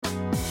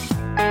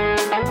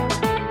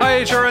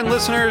HRN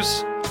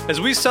listeners.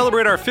 As we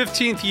celebrate our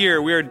 15th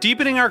year, we are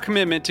deepening our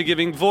commitment to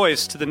giving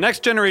voice to the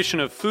next generation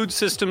of food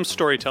systems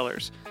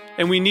storytellers,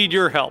 and we need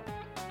your help.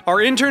 Our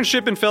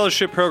internship and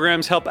fellowship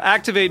programs help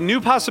activate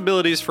new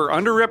possibilities for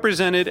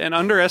underrepresented and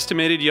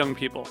underestimated young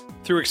people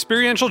through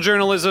experiential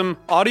journalism,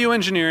 audio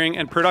engineering,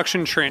 and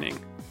production training.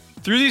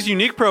 Through these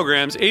unique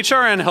programs,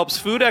 HRN helps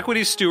food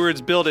equity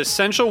stewards build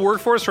essential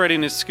workforce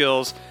readiness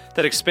skills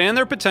that expand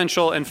their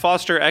potential and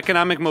foster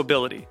economic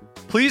mobility.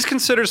 Please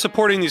consider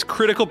supporting these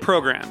critical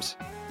programs.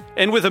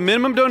 And with a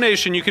minimum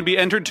donation, you can be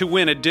entered to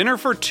win a dinner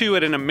for two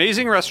at an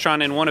amazing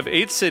restaurant in one of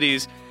 8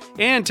 cities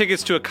and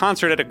tickets to a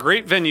concert at a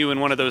great venue in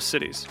one of those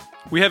cities.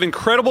 We have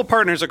incredible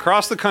partners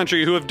across the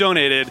country who have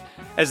donated,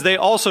 as they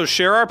also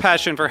share our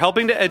passion for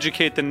helping to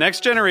educate the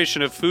next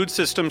generation of food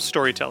systems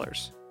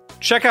storytellers.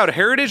 Check out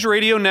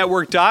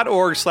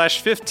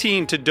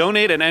heritageradionetwork.org/15 to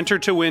donate and enter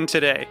to win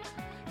today.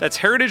 That's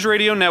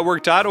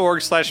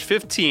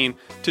heritageradionetwork.org/15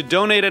 to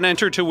donate and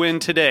enter to win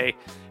today.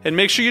 And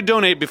make sure you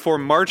donate before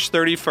March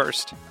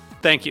 31st.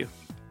 Thank you.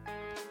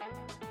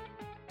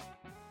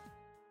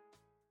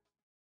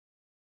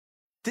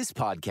 This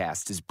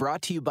podcast is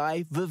brought to you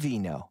by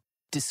Vivino.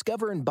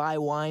 Discover and buy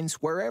wines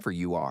wherever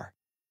you are.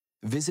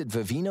 Visit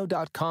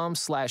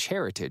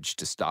vivino.com/heritage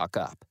to stock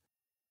up.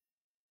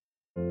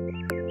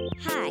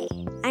 Hi,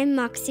 I'm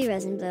Moxie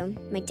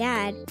Rosenblum. My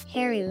dad,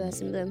 Harry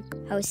Rosenblum,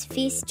 hosts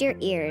Feast Your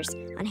Ears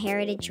on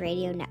Heritage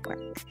Radio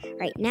Network.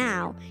 Right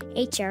now,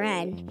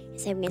 HRN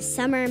is having a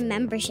summer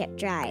membership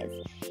drive.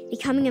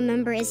 Becoming a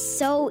member is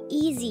so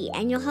easy,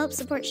 and you'll help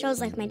support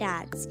shows like my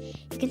dad's.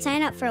 You can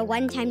sign up for a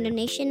one-time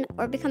donation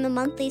or become a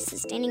monthly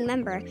sustaining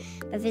member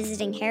by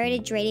visiting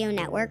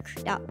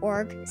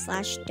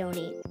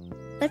heritageradionetwork.org/donate.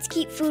 Let's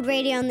keep food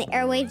radio on the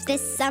airwaves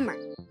this summer.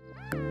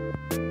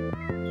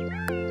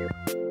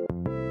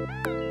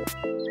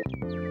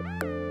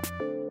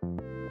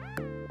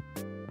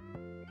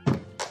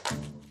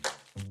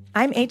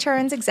 I'm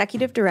HRN's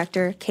Executive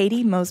Director,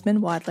 Katie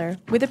Mosman-Wadler,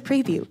 with a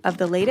preview of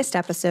the latest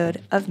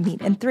episode of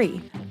Meat and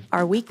Three,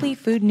 our weekly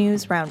food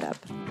news roundup.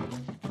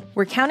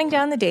 We're counting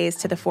down the days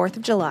to the 4th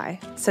of July,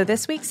 so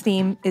this week's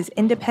theme is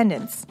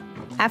independence.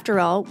 After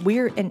all,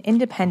 we're an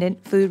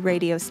independent food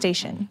radio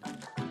station.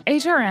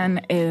 HRN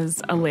is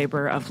a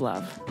labor of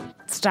love.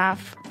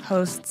 Staff,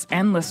 hosts,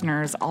 and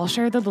listeners all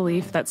share the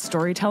belief that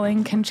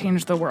storytelling can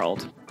change the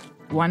world,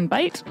 one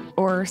bite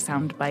or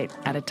sound bite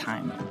at a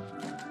time.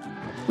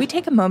 We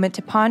take a moment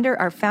to ponder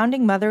our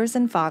founding mothers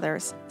and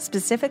fathers,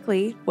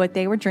 specifically what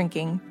they were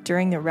drinking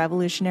during the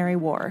Revolutionary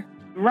War.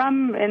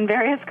 Rum in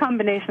various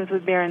combinations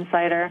with beer and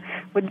cider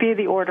would be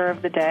the order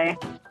of the day.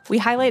 We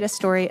highlight a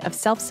story of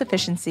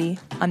self-sufficiency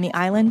on the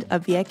island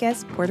of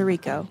Vieques, Puerto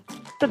Rico.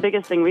 The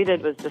biggest thing we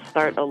did was to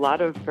start a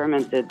lot of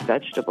fermented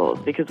vegetables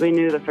because we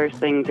knew the first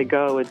thing to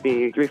go would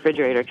be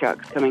refrigerator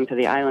trucks coming to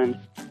the island.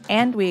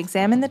 And we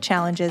examine the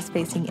challenges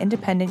facing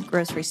independent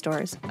grocery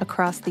stores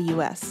across the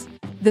U.S.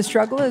 The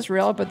struggle is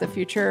real, but the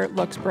future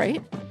looks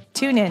bright.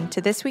 Tune in to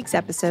this week's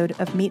episode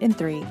of Meat and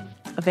Three,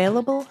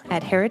 available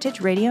at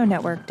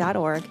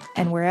heritageradionetwork.org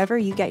and wherever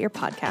you get your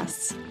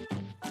podcasts.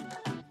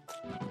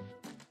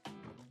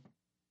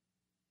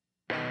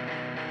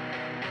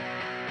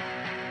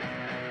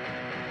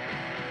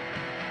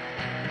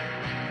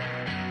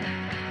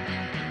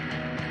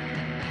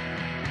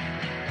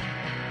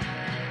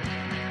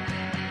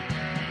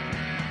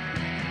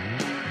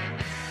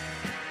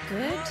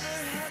 Good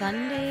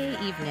Sunday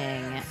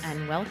evening,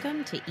 and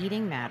welcome to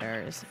Eating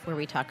Matters, where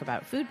we talk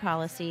about food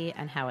policy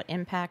and how it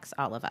impacts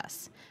all of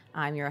us.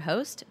 I'm your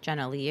host,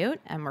 Jenna Liut,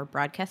 and we're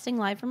broadcasting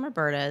live from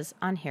Roberta's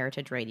on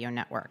Heritage Radio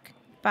Network.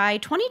 By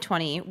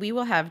 2020, we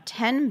will have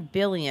 10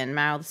 billion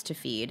mouths to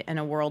feed in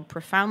a world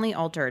profoundly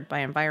altered by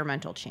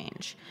environmental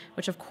change,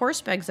 which of course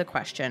begs the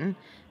question,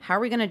 how are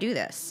we going to do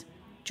this?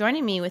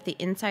 Joining me with the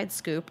inside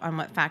scoop on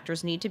what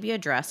factors need to be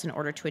addressed in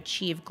order to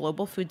achieve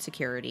global food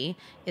security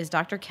is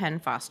Dr. Ken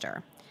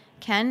Foster.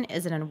 Ken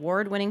is an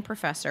award-winning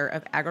professor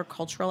of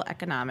agricultural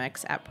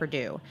economics at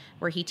Purdue,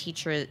 where he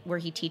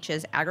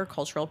teaches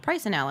agricultural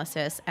price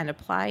analysis and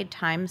applied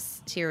time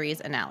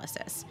series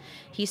analysis.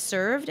 He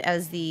served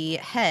as the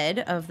head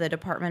of the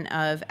Department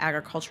of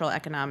Agricultural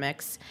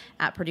Economics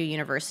at Purdue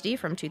University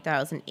from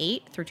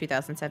 2008 through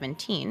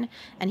 2017,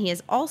 and he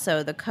is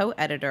also the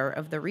co-editor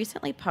of the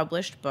recently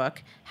published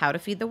book, How to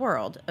Feed the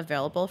World,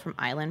 available from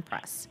Island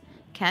Press.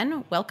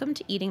 Ken, welcome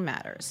to Eating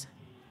Matters.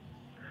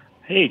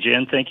 Hey,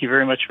 Jen, thank you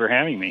very much for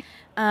having me.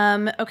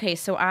 Okay,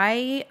 so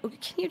can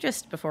you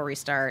just, before we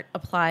start,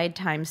 applied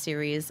time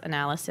series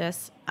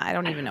analysis? I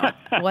don't even know.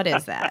 What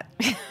is that?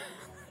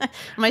 Am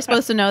I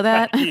supposed to know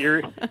that?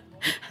 Do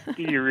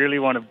you really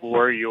want to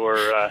bore your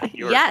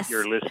yes.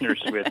 your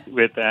listeners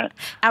with that?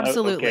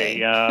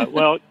 Absolutely.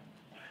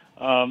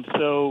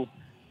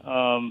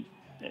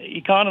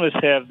 Economists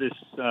have this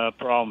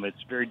problem.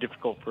 It's very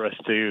difficult for us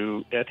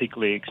to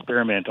ethically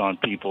experiment on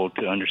people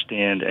to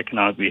understand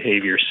economic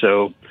behavior.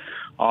 So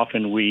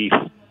often we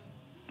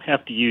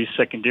have to use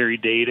secondary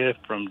data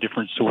from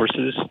different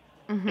sources,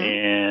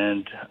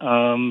 and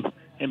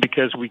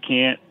because we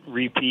can't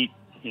repeat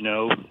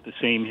the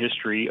same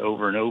history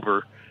over and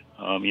over.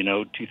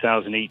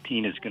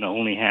 2018 is going to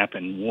only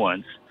happen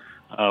once.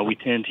 We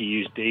tend to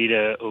use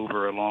data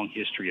over a long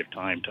history of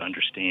time to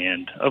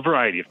understand a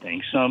variety of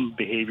things, some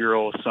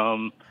behavioral,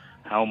 some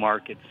how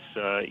markets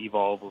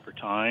evolve over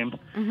time.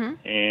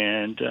 Mm-hmm.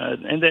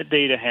 And that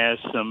data has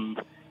some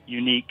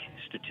unique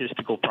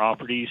statistical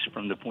properties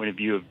from the point of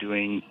view of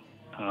doing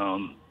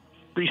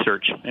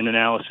research and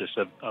analysis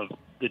of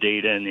the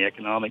data and the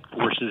economic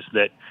forces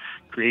that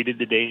created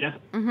the data.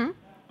 Mm-hmm.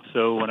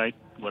 So what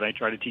I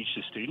try to teach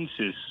the students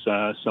is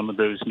some of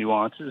those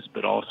nuances,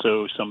 but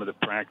also some of the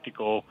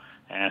practical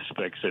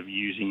aspects of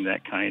using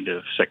that kind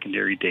of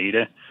secondary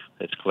data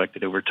that's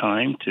collected over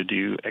time to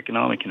do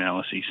economic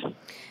analyses.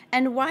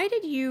 And why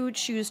did you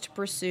choose to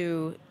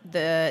pursue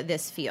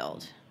this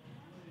field?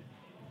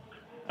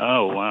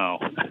 Oh, wow.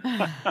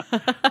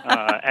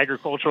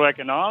 Agricultural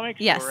economics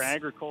yes. or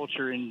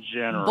agriculture in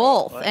general?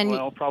 Both.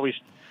 Well, probably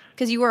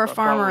because you were a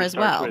farmer as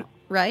well,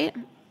 right?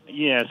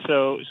 Yeah,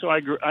 so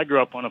I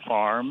grew up on a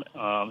farm.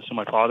 So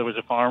my father was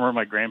a farmer,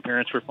 my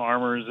grandparents were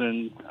farmers,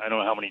 and I don't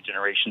know how many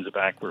generations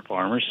back were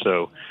farmers.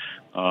 So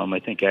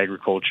I think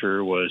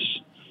agriculture was,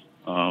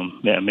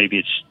 maybe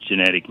it's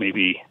genetic.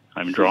 Maybe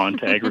I'm drawn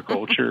to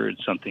agriculture.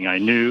 It's something I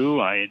knew.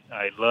 I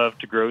love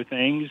to grow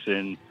things,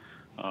 and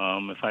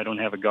if I don't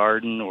have a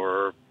garden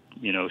or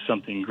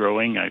something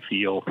growing, I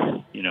feel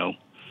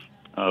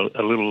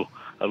a little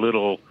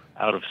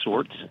out of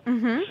sorts.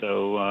 Mm-hmm.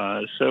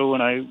 So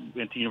when I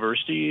went to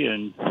university,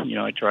 and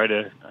I tried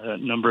a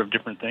number of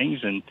different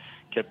things, and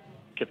kept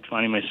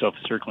finding myself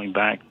circling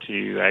back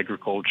to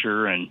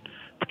agriculture, and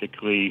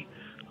particularly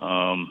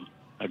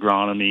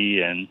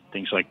agronomy and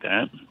things like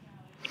that.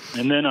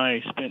 And then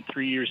I spent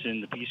 3 years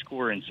in the Peace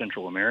Corps in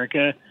Central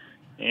America,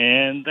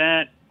 and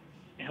that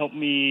helped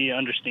me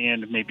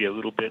understand maybe a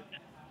little bit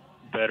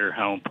better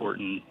how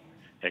important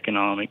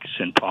economics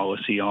and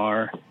policy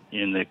are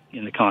in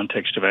the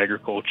context of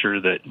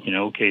agriculture. That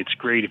it's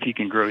great if you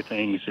can grow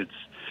things.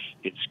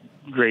 It's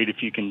great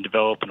if you can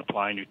develop and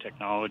apply new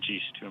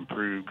technologies to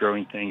improve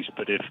growing things.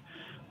 But if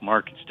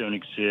markets don't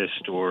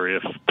exist, or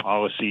if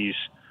policies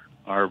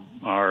are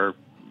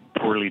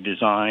poorly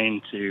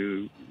designed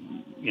to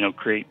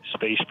create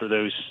space for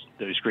those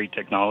great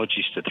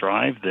technologies to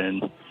thrive,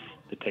 then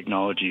the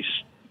technologies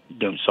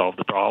don't solve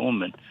the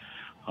problem. And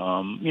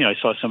I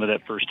saw some of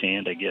that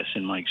firsthand, I guess,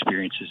 in my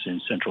experiences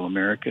in Central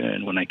America.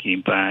 And when I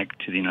came back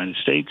to the United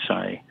States,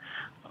 I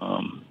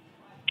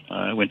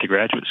went to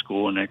graduate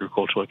school in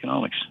agricultural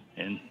economics.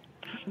 And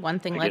one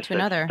thing led to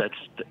another.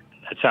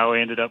 That's how I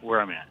ended up where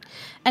I'm at.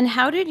 And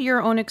how did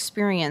your own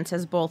experience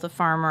as both a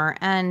farmer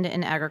and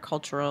an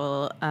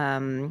agricultural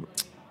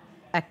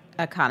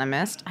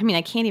economist,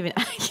 I can't even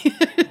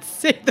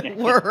say the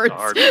words. It's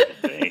hard to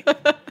say.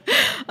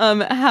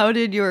 How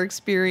did your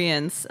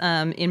experience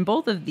in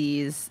both of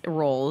these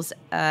roles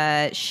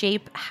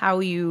shape how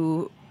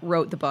you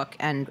wrote the book,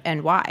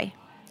 and why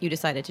you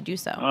decided to do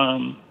so?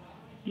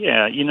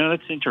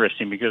 That's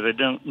interesting, because I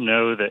don't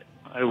know that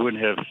I would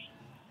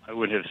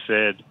have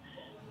said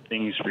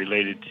things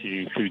related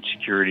to food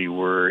security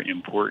were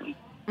important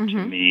Mm-hmm.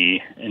 to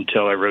me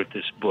until I wrote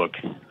this book.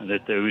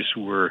 That those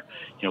were,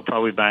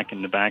 probably back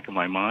in the back of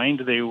my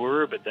mind they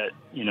were, but that,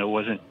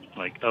 wasn't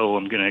like, oh,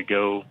 I'm going to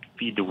go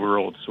feed the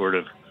world sort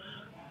of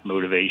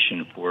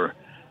motivation for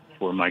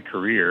my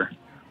career.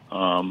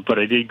 But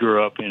I did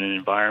grow up in an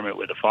environment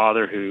with a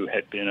father who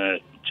had been a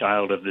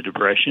child of the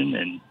Depression,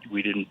 and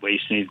we didn't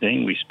waste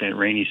anything. We spent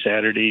rainy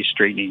Saturdays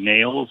straightening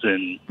nails,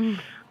 and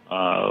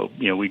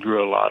we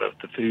grew a lot of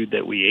the food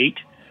that we ate.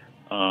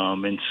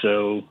 And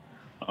so,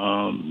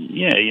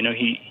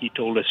 he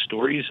told us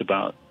stories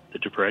about the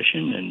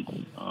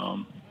Depression,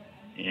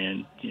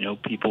 and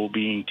people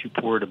being too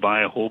poor to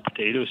buy a whole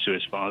potato, so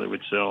his father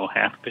would sell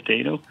half a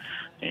potato,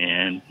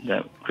 and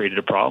that created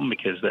a problem,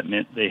 because that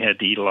meant they had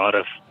to eat a lot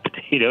of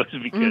potatoes,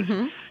 because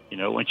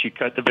once you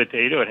cut the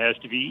potato, it has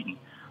to be eaten.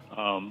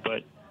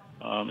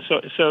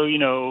 So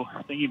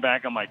thinking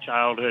back on my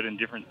childhood and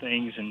different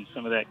things, and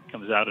some of that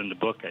comes out in the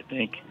book, I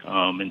think,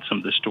 and some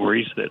of the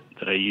stories that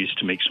I used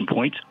to make some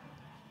points.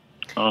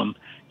 I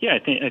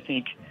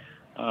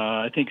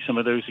think some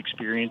of those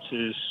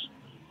experiences,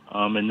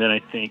 and then I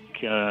think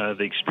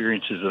the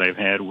experiences that I've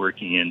had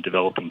working in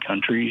developing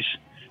countries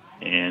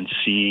and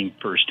seeing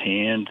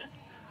firsthand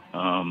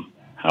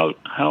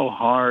how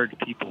hard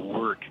people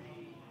work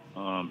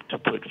to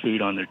put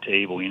food on their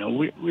table.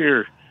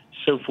 We're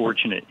so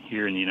fortunate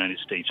here in the United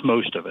States,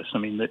 most of us.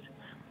 That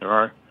there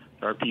are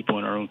people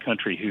in our own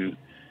country who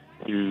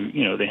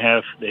they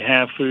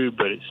have food,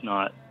 but it's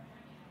not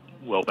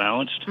well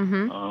balanced.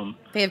 Mm-hmm.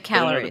 They have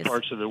calories. In other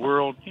parts of the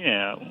world, they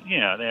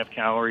have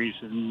calories,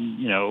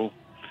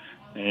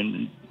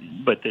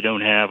 but they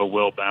don't have a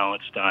well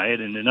balanced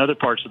diet. And in other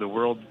parts of the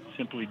world,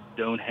 simply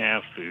don't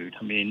have food.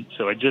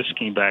 So I just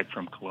came back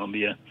from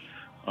Colombia.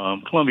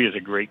 Colombia is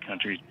a great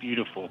country. It's a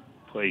beautiful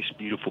place,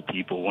 beautiful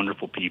people,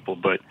 wonderful people,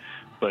 but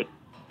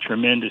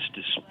tremendous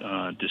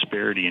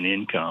disparity in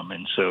income.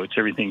 And so it's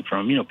everything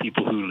from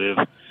people who live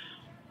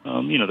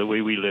the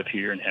way we live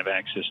here and have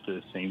access to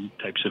the same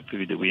types of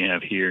food that we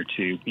have here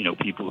to,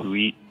 people who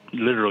eat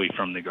literally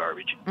from the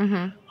garbage.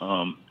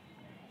 Mm-hmm.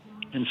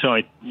 And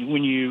so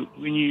when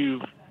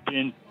you've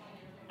been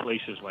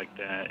places like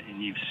that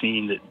and you've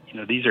seen that,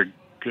 these are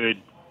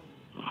good,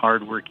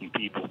 hardworking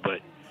people,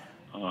 but,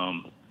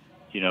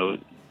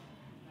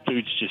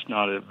 food's just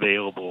not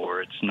available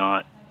or it's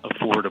not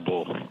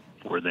affordable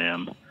for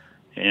them.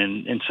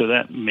 And so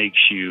that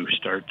makes you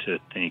start to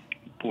think,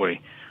 boy,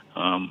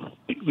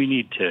 we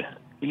need to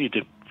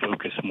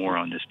focus more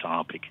on this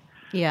topic.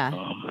 Yeah.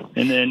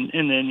 And then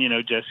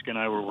Jessica and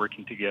I were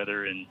working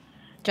together, and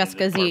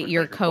Jessica's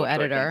your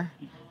co-editor.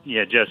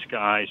 Yeah,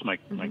 Jessica is my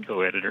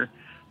co-editor.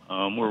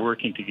 We're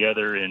working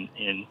together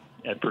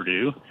at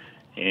Purdue,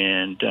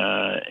 and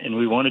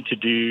we wanted to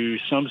do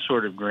some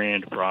sort of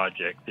grand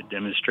project that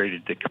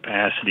demonstrated the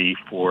capacity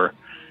for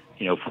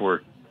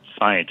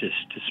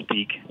scientists to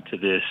speak to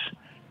this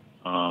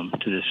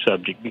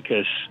subject,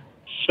 because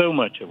so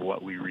much of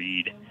what we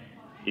read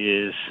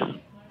it's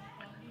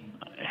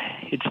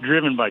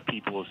driven by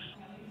people's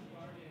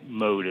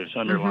motives,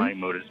 underlying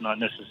motives, not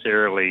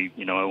necessarily,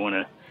 I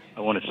want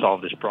to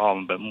solve this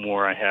problem, but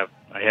more I have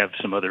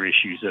some other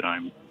issues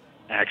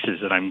axes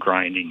that I'm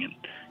grinding,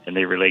 and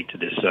they relate to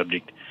this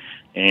subject.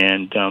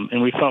 And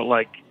we felt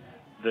like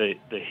the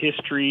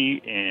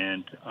history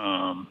and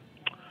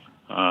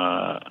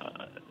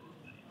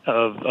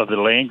of the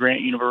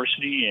land-grant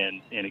university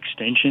and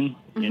extension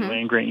in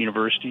land-grant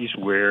universities,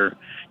 where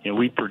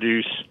we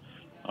produce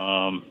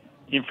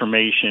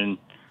information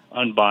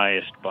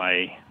unbiased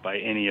by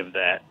any of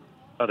that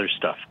other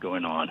stuff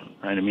going on,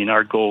 right? I mean,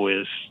 our goal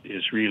is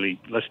really,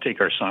 let's take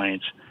our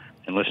science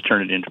and let's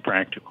turn it into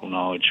practical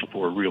knowledge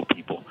for real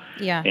people.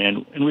 Yeah.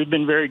 And we've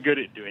been very good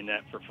at doing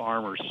that for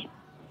farmers,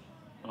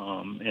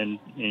 and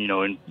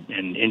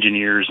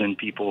engineers and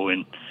people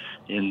in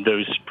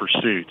those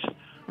pursuits.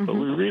 But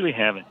we really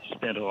haven't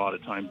spent a lot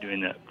of time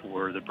doing that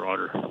for the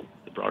broader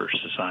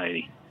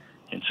society.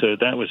 And so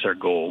that was our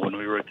goal when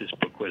we wrote this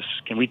book, was,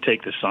 can we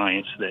take the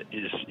science that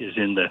is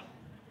in the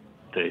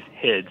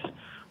heads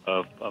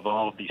of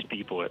all of these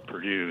people at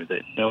Purdue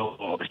that know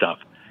all the stuff,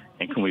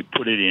 and can we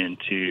put it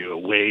into a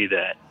way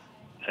that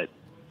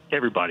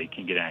everybody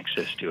can get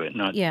access to it,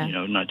 not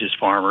just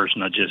farmers,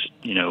 not just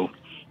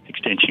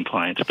extension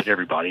clients, but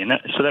everybody. And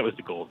so that was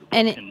the goal of the book.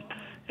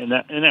 And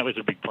that was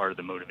a big part of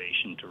the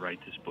motivation to write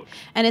this book.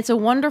 And it's a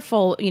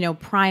wonderful,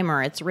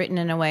 primer. It's written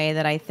in a way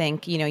that I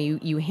think,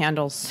 you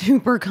handle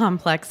super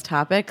complex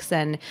topics,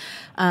 and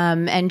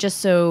just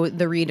so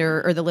the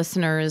reader or the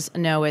listeners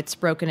know, it's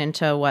broken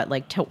into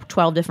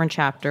 12 different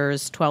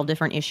chapters, 12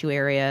 different issue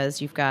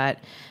areas. You've got,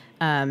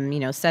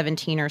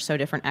 17 or so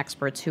different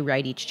experts who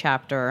write each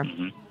chapter.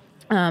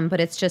 Mm-hmm.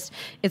 But it's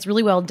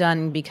really well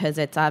done, because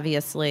it's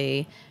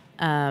obviously,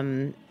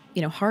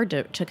 hard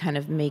to kind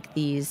of make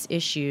these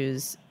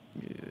issues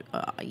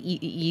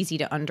easy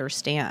to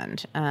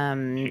understand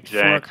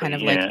for kind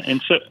of and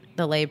so,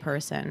 the lay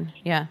person.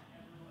 Yeah.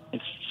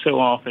 It's so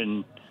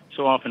often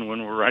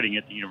when we're writing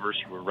at the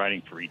university, we're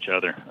writing for each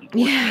other,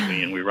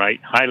 unfortunately, and we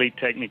write highly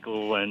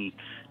technical and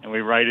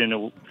we write in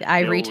the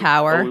ivory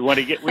tower. We want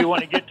to get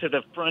to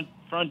the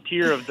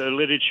frontier of the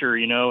literature,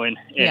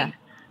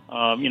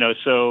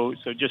 so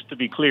just to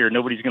be clear,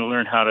 nobody's going to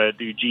learn how to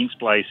do gene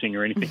splicing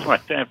or anything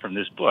like that from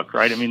this book,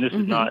 right? I mean, this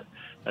is that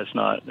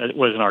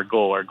wasn't our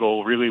goal. Our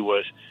goal really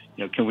was,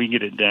 can we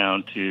get it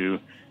down to,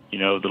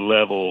 the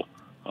level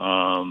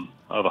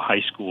of a high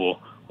school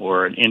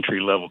or an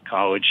entry-level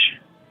college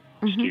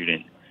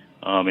student,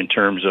 in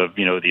terms of,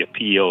 the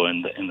appeal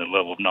and the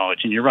level of knowledge.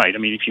 And you're right. I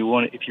mean, if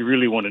you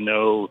really want to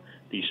know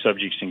these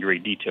subjects in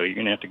great detail, you're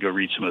going to have to go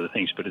read some other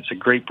things, but it's a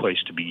great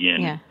place to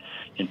begin. Yeah.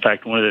 In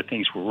fact, one of the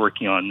things we're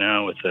working on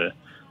now with the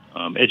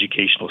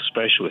educational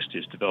specialist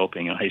is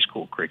developing a high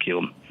school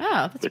curriculum.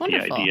 Oh, that's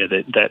wonderful. The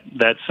idea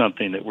that's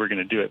something that we're going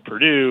to do at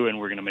Purdue, and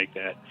we're going to make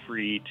that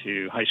free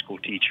to high school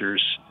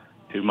teachers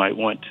who might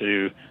want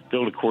to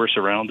build a course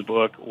around the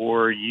book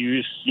or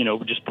use,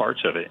 just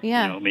parts of it.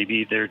 Yeah.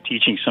 Maybe they're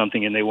teaching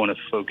something and they want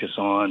to focus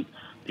on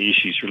the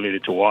issues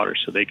related to water,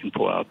 so they can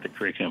pull out the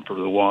curriculum for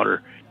the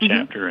water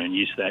chapter and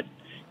use that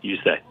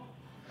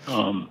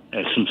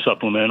as some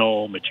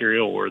supplemental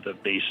material or the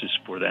basis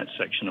for that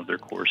section of their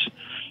course.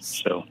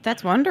 So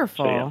that's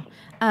wonderful. So,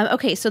 yeah.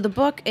 Okay, so the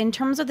book, in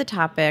terms of the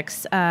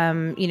topics,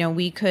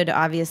 we could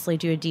obviously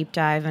do a deep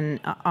dive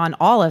on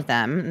all of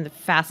them,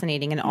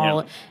 fascinating and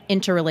all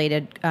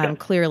interrelated,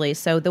 clearly.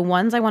 So the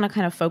ones I want to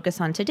kind of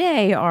focus on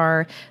today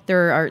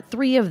there are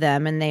 3 of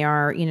them, and they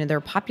are, their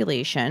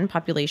population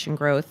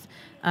growth,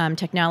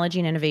 technology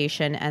and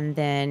innovation, and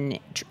then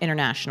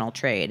international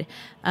trade.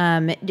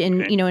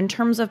 In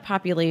terms of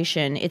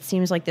population, it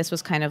seems like this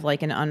was kind of like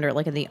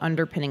the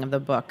underpinning of the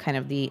book, kind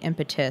of the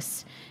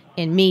impetus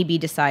in maybe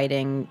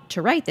deciding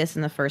to write this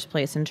in the first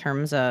place, in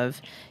terms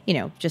of,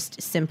 just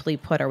simply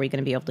put, are we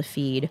going to be able to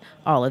feed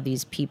all of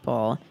these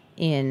people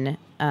in,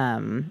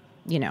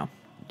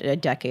 a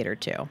decade or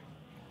two?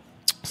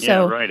 So,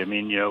 yeah, right. I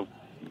mean, the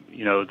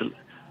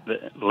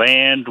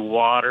land,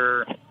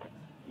 water,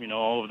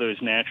 all of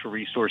those natural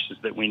resources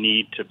that we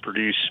need to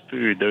produce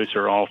food, those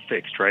are all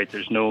fixed, right?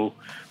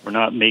 We're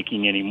not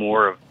making any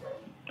more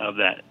of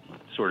that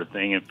sort of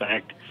thing. In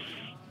fact,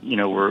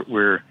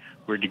 we're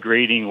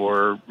degrading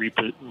or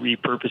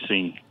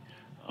repurposing,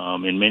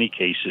 in many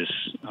cases,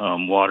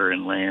 water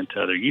and land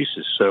to other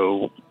uses.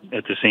 So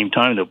at the same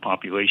time, the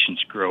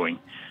population's growing,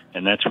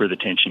 and that's where the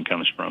tension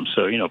comes from.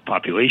 So,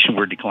 population,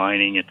 we're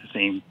declining at the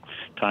same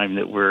time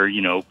that we're,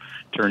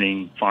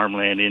 turning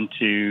farmland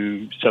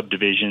into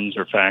subdivisions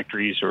or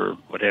factories or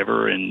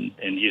whatever, and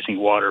using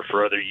water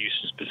for other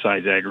uses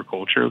besides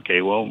agriculture.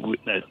 Okay, well,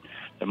 that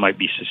might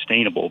be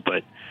sustainable,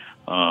 but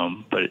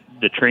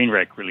the train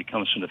wreck really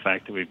comes from the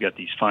fact that we've got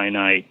these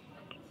finite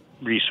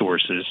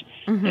resources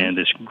and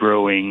this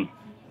growing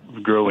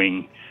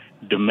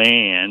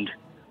demand,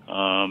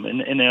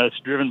 and now it's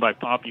driven by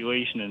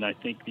population. And I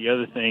think the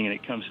other thing, and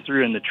it comes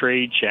through in the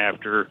trade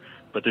chapter,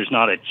 but there's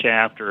not a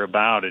chapter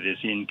about it, is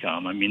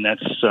income. I mean,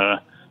 that's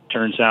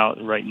turns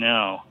out right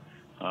now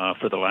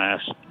for the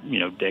last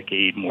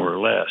decade more or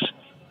less,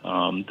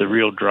 the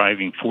real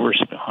driving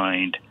force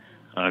behind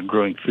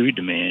growing food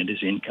demand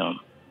is income.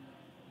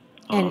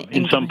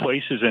 In some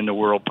places in the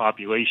world,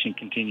 population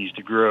continues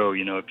to grow.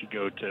 If you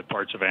go to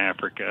parts of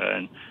Africa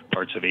and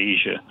parts of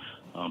Asia,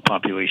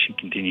 population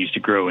continues to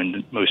grow.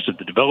 In most of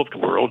the developed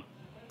world,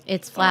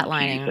 it's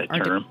flatlining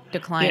or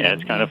declining. Yeah,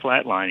 it's kind of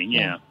flatlining,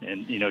 yeah.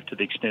 And, to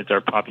the extent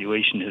our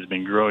population has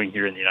been growing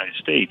here in the United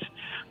States,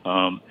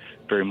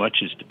 very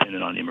much is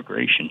dependent on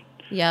immigration.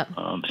 Yep.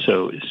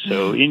 So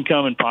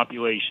income and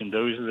population,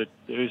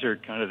 those are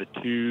kind of the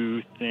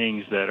two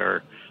things that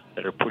are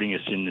putting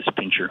us in this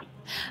pincher.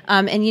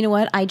 And you know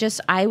what? I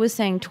was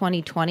saying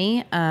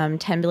 2020,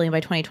 10 billion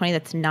by 2020.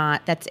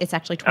 It's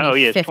actually 2050. Oh,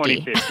 yeah, it's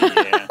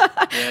 2050, yeah.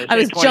 I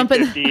was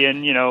jumping.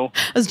 And, I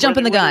was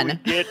jumping the gun.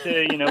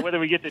 Whether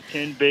we get to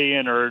 10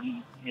 billion or,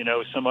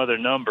 some other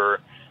number,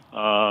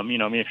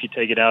 if you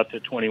take it out to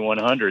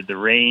 2100, the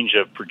range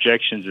of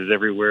projections is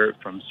everywhere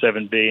from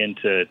 7 billion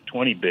to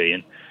 20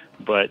 billion.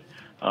 But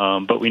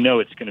we know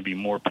it's going to be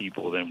more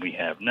people than we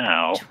have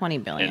now. 20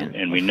 billion.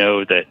 And we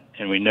know that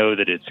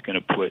it's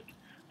going to put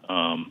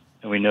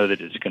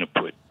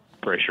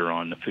pressure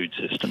on the food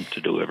system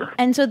to deliver.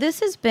 And so this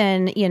has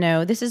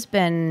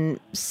been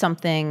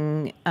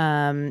something,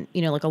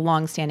 like a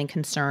longstanding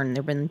concern.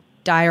 There've been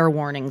dire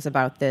warnings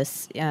about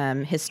this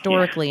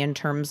historically in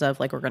terms of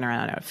like we're going to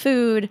run out of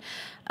food.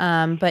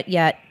 But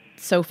yet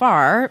so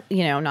far,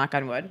 knock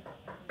on wood,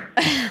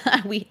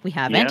 we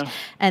haven't. Yeah.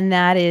 And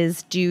that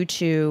is due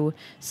to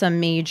some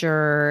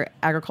major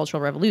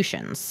agricultural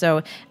revolutions.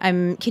 So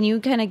can you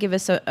kind of give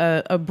us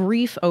a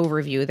brief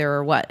overview? There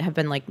are have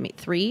been like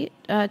 3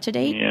 to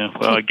date? Yeah,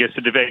 well, I guess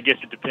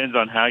it depends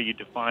on how you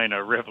define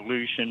a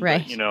revolution.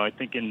 Right. But, I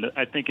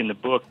think in the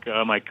book,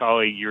 my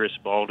colleague Iris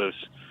Baldos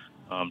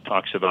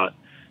talks about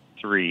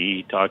 3.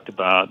 He talked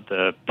about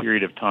the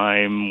period of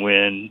time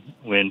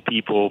when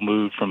people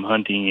moved from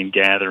hunting and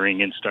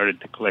gathering and started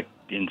to collect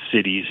in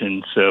cities,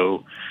 and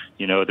so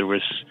there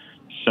was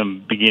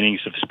some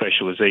beginnings of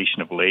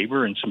specialization of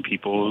labor, and some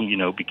people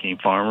became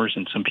farmers,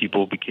 and some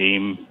people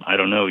became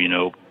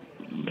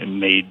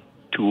made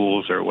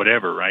tools or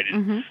whatever, right?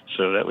 And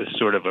so that was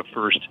sort of a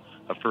first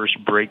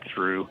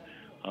breakthrough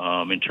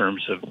in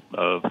terms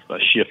of a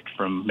shift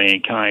from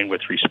mankind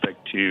with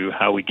respect to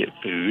how we get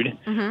food.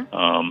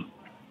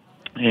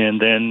 And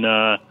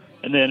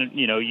then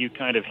you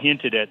kind of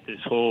hinted at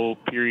this whole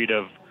period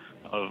of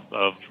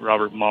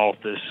Robert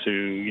Malthus,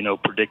 who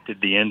predicted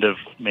the end of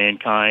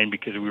mankind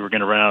because we were going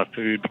to run out of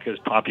food because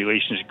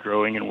population is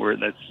growing, and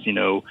that's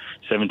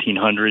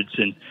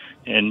 1700s,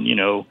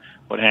 and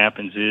what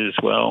happens is,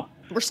 well,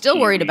 we're still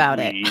worried about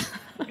it.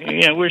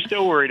 Yeah, we're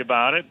still worried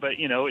about it, but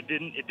it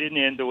didn't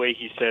end the way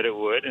he said it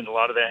would, and a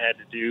lot of that had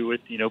to do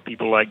with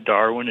people like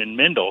Darwin and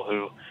Mendel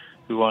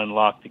who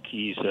unlocked the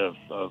keys of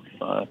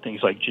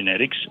things like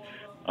genetics,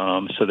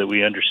 so that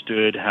we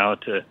understood how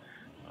to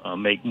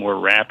make more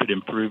rapid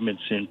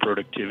improvements in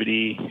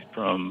productivity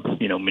from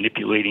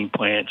manipulating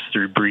plants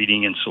through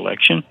breeding and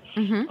selection,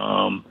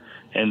 and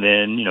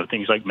then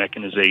things like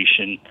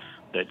mechanization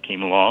that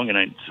came along,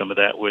 and some of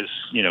that was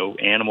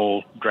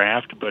animal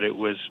draft, but it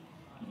was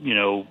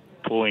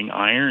pulling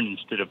iron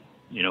instead of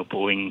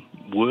pulling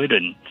wood,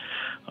 and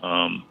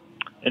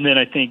then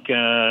I think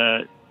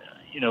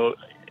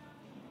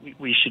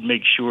we should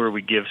make sure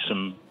we give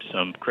some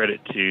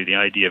credit to the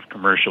idea of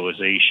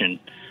commercialization.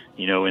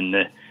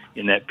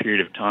 In that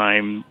period of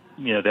time,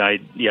 the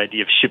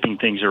idea of shipping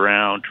things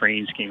around,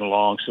 trains came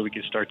along so we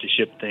could start to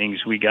ship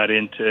things. We got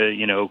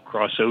into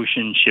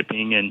cross-ocean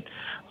shipping and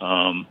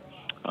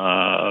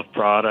of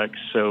products.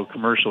 So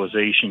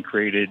commercialization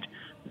created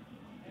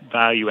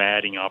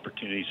value-adding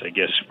opportunities, I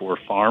guess, for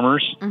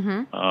farmers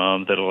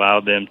that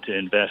allowed them to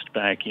invest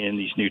back in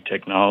these new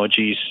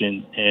technologies.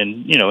 And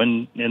in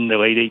the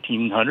late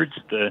 1800s,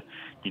 the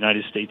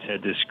United States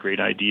had this great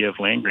idea of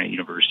land-grant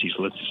universities.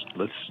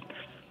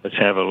 Let's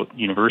have a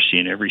university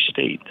in every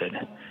state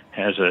that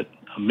has a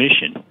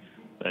mission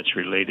that's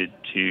related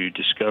to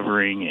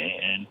discovering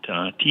and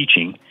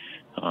teaching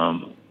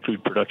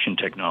food production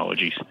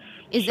technologies.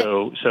 Is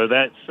so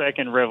that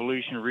second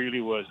revolution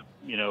really was,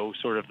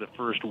 sort of the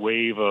first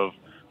wave of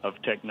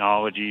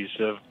technologies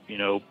of,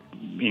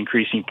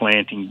 increasing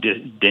planting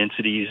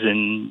densities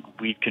and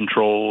weed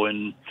control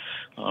and,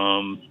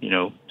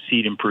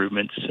 seed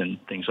improvements and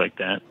things like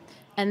that.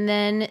 And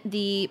then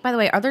by the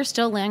way, are there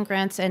still land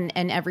grants in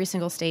every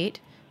single state?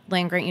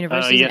 Land grant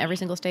universities yes. in every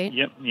single state?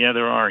 Yep. Yeah,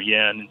 there are.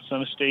 Yeah. And in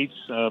some states,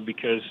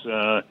 because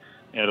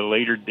at a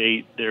later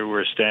date, there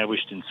were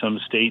established in some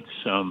states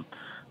some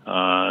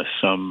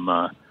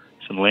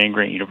land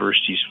grant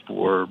universities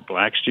for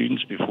black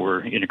students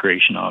before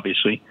integration,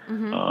 obviously.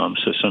 Mm-hmm.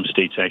 So some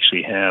states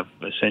actually have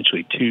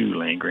essentially 2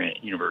 land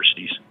grant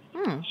universities.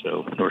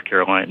 So North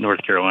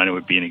Carolina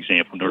would be an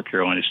example. North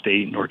Carolina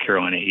State, North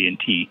Carolina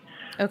A&T.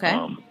 Okay.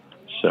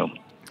 So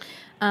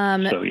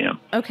yeah.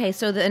 Okay,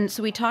 so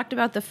we talked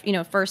about the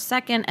first,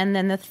 second, and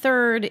then the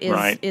third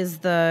is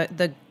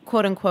the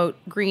quote unquote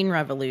green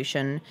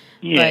revolution.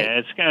 Yeah,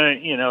 it's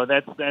kind of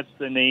that's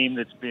the name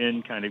that's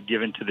been kind of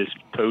given to this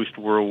post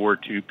World War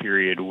II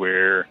period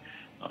where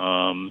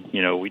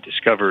we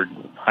discovered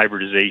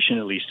hybridization,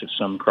 at least of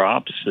some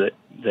crops,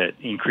 that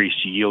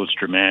increased yields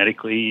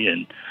dramatically,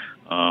 and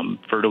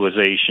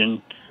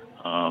fertilization,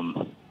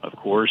 of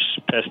course,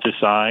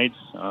 pesticides.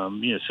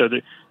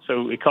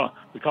 So we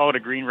call it a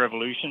green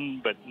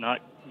revolution, but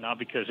not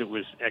because it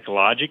was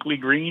ecologically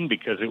green,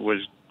 because it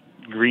was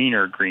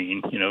greener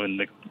green,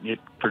 and it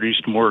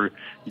produced more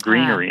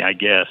greenery, I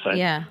guess.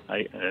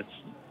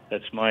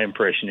 That's my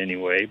impression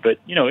anyway. But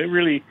it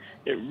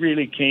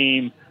really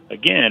came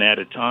again at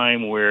a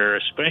time where,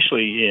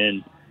 especially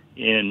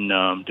in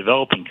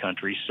developing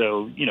countries.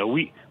 So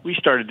we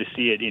started to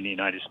see it in the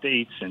United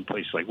States and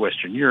places like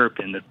Western Europe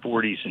in the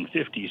 40s and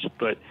 50s.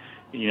 But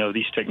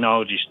these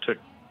technologies took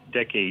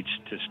decades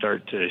to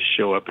start to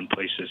show up in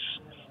places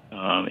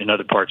in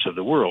other parts of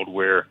the world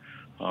where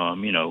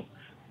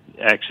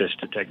access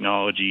to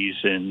technologies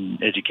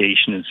and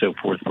education and so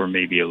forth were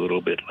maybe a little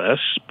bit less.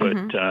 But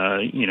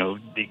the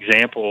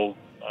example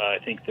I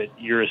think that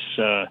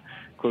Uris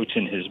quotes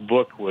in his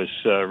book was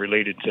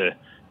related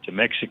to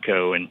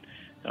Mexico, and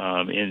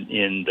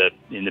in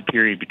the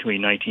period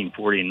between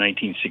 1940 and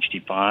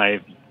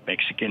 1965,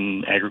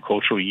 Mexican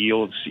agricultural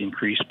yields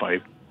increased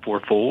by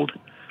 4-fold.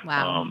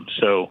 Wow.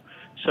 So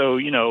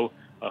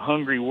a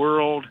hungry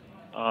world,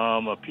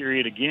 a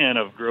period again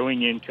of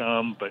growing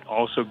income, but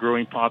also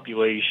growing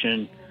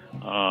population.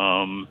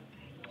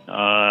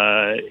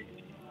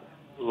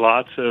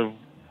 Lots of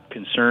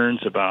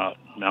concerns about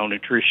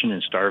malnutrition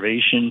and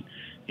starvation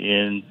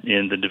in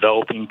the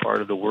developing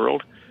part of the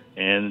world,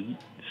 and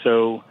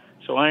so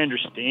I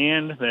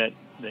understand that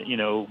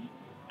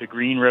the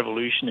green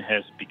revolution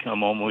has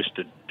become almost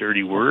a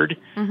dirty word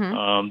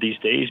these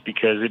days,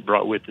 because it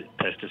brought with it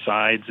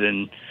pesticides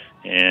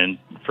and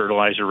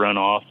fertilizer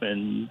runoff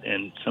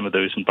and some of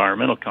those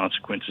environmental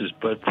consequences.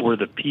 But for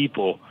the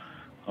people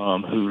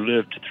who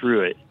lived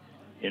through it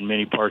in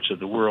many parts of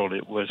the world,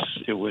 it was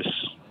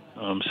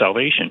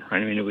salvation.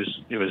 Right? I mean,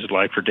 it was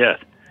life or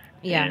death.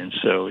 Yeah. And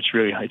so it's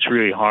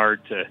really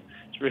hard for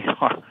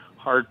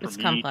it's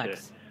me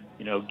complex.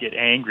 to get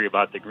angry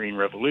about the green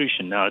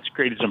revolution. Now, it's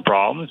created some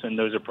problems, and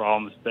those are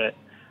problems that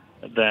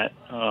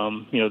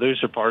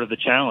those are part of the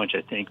challenge,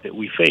 I think, that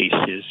we face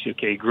is,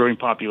 growing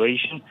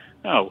population.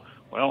 Oh,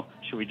 well,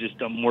 should we just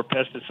dump more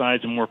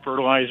pesticides and more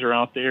fertilizer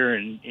out there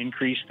and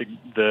increase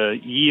the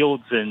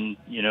yields and,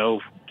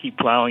 keep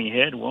plowing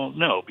ahead? Well,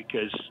 no,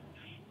 because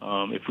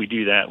if we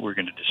do that, we're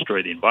going to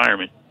destroy the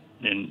environment.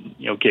 And,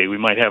 we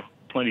might have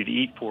plenty to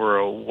eat for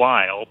a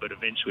while, but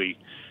eventually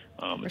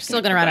we're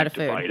still going to run out of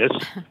food. We're going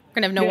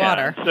to have no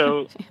water.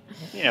 So,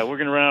 we're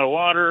going to run out of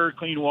water,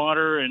 clean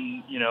water,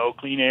 and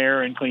clean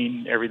air and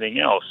clean everything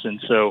else. And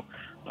so,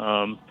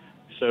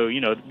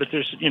 but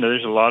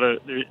there's a lot of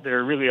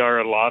there really are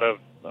a lot of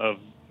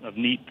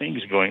neat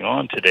things going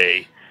on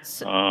today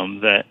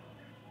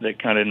that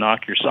kind of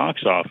knock your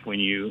socks off when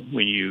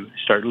you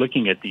start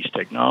looking at these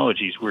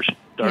technologies. We're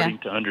starting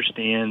to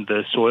understand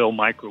the soil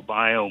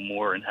microbiome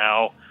more and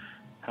how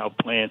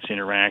plants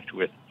interact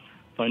with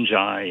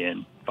fungi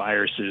and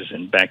viruses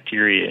and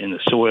bacteria in the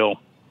soil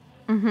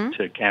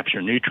to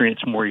capture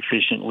nutrients more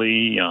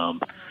efficiently,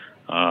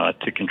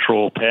 to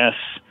control pests.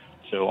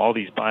 So all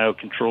these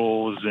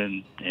biocontrols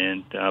and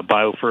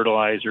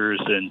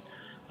biofertilizers and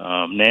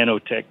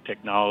nanotech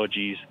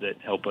technologies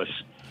that help us.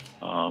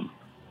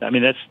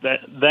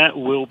 That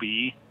will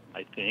be,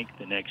 I think,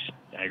 the next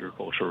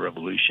agricultural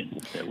revolution.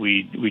 That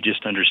we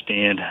just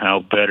understand how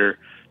better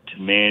to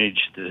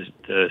manage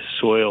the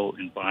soil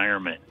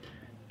environment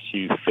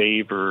to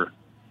favor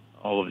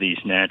all of these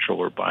natural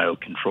or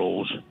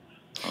biocontrols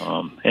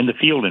and the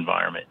field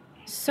environment,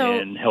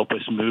 and help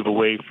us move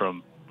away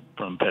from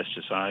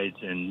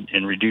pesticides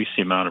and reduce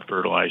the amount of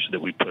fertilizer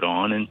that we put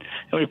on, and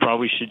we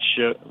probably should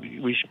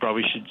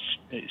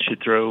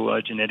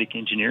throw genetic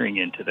engineering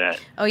into that.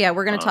 Oh yeah,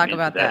 we're going to talk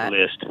about that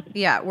list.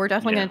 Yeah, we're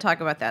definitely going to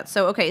talk about that.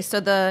 So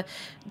the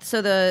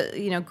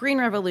green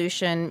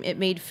revolution, it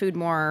made food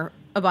more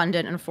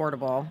abundant and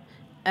affordable,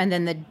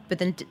 then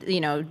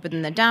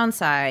the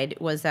downside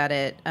was that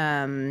it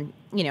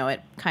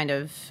it kind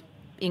of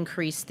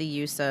increased the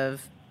use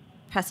of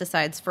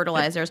pesticides,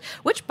 fertilizers,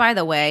 which, by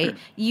the way,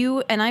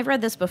 you and I've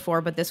read this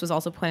before, but this was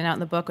also pointed out in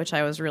the book, which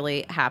I was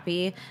really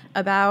happy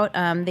about.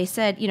 They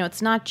said,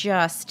 it's not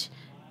just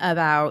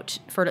about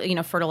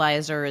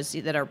fertilizers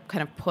that are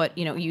kind of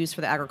used for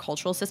the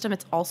agricultural system.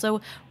 It's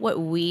also what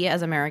we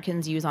as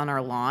Americans use on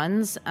our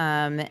lawns.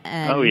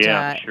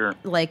 Sure.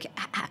 Like,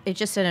 it's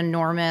just an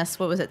enormous,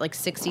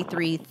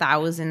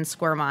 63,000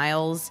 square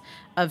miles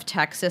of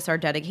Texas are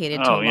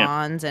dedicated to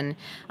lawns, and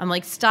I'm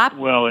like, stop.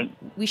 Well,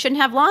 we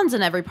shouldn't have lawns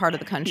in every part of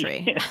the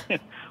country.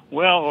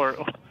 Well, or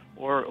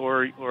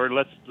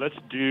let's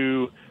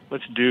do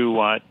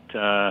what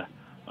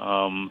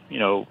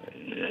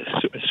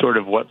sort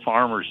of what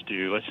farmers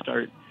do. Let's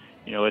start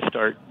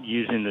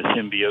using the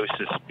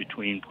symbiosis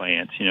between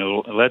plants.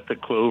 Let the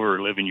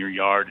clover live in your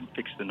yard and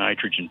fix the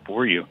nitrogen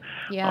for you.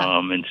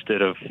 Yeah.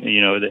 Instead of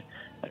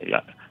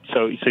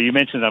So you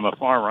mentioned I'm a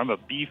farmer. I'm a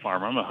bee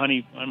farmer. I'm a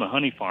honey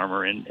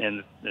farmer,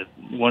 and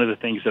one of the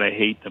things that I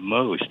hate the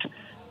most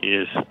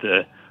is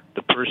the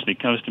person who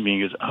comes to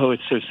me and goes, "Oh,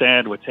 it's so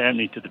sad what's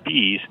happening to the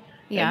bees."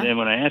 Yeah. And then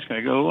when I ask him,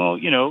 I go, "Well,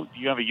 do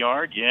you have a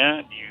yard?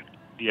 Yeah.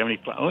 Do you have any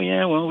flowers? Oh,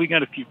 yeah. Well, we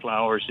got a few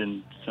flowers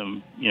and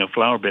some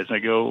flower beds." And I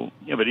go,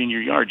 "Yeah, but in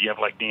your yard, do you have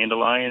like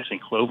dandelions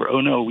and clover?" "Oh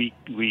no, we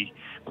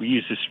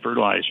use this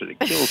fertilizer that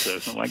kills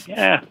those." I'm like,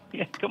 yeah,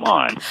 come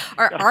on.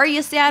 Are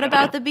you sad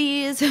about the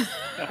bees?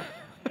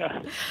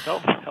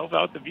 Help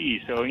out the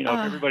bees. So if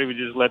everybody would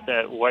just let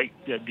that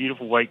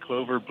beautiful white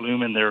clover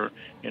bloom in their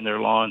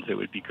lawns, it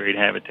would be great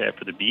habitat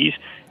for the bees,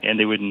 and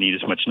they wouldn't need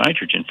as much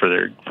nitrogen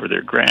for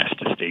their grass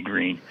to stay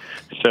green.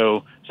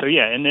 So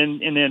yeah, and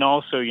then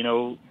also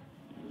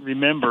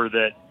remember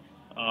that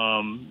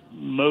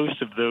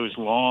most of those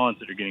lawns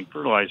that are getting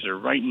fertilized are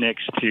right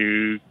next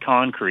to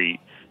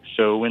concrete.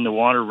 So when the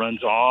water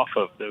runs off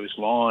of those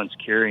lawns,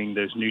 carrying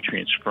those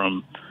nutrients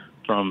from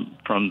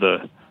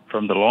the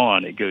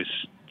lawn, it goes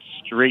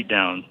straight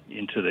down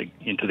into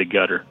the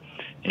gutter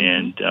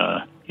and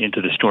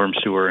into the storm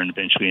sewer and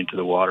eventually into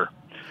the water.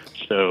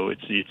 So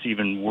it's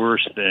even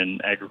worse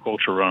than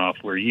agricultural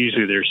runoff, where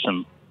usually there's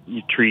some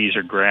trees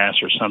or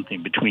grass or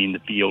something between the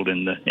field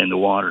and the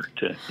water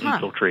to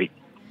infiltrate.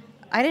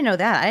 I didn't know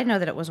that. I didn't know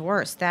that it was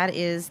worse. That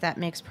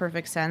makes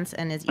perfect sense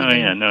and is even... Oh,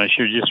 yeah. No, it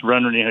should just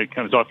run, it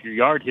comes off your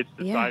yard, hits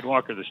the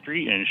sidewalk or the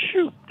street, and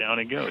shoot, down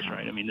it goes,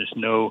 right? I mean, there's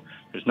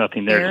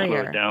nothing there to slow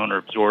it down or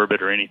absorb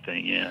it or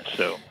anything, yeah,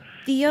 so...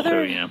 The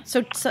other,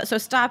 so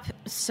stop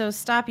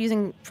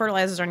using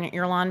fertilizers on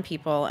your lawn,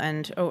 people,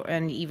 and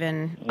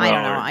even I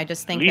don't know. I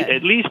just think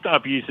at least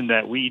stop using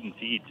that weed and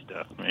feed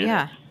stuff. Man.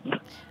 Yeah. All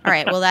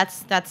right. Well,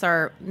 that's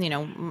our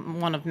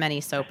one of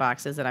many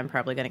soapboxes that I'm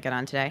probably going to get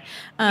on today.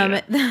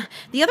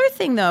 The other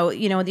thing, though,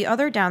 the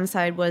other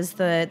downside was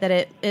that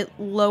it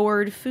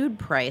lowered food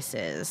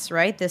prices.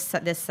 Right. This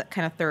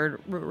kind of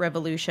third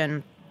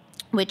revolution,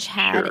 which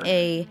had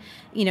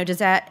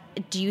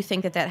do you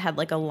think that had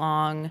like a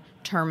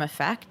long-term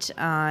effect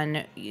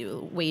on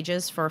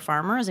wages for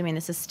farmers? I mean,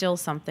 this is still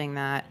something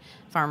that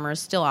farmers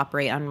still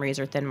operate on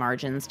razor-thin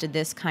margins. Did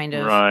this kind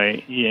of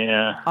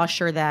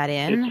usher that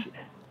in?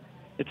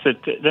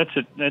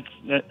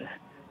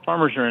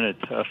 Farmers are in a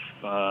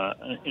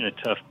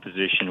tough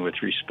position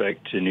with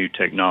respect to new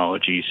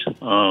technologies.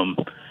 Those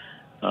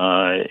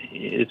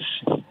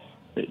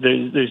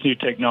new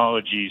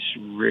technologies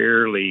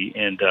rarely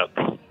end up.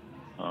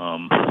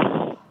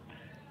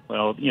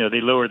 They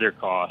lower their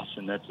costs,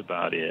 and that's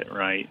about it,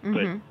 right?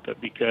 Mm-hmm.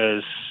 But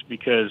because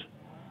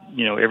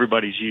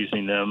everybody's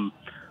using them,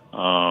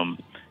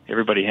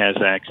 everybody has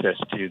access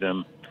to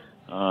them,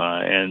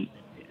 and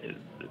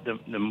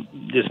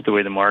just the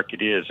way the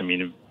market is. I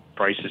mean,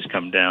 prices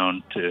come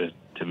down to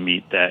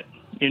meet that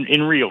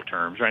in real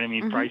terms, right? I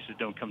mean, prices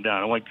don't come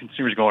down. I want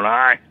consumers going,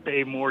 I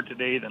pay more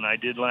today than I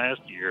did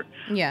last year.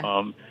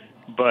 Yeah.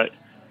 But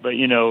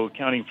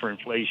accounting for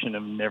inflation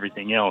and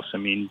everything else, I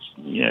mean,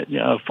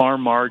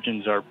 farm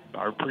margins are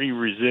pretty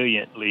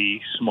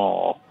resiliently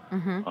small.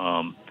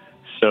 Mm-hmm.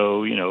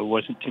 So it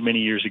wasn't too many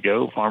years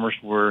ago. Farmers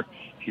were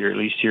here, at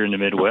least here in the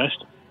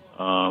Midwest.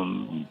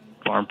 Farm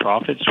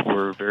profits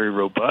were very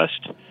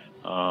robust,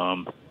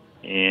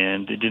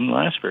 and it didn't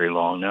last very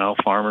long. Now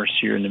farmers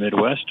here in the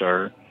Midwest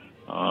are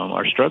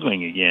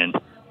struggling again.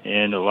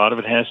 And a lot of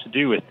it has to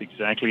do with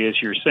exactly as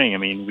you're saying. I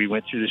mean, we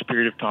went through this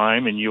period of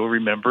time, and you'll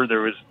remember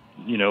there was,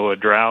 a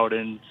drought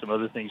and some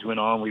other things went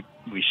on. We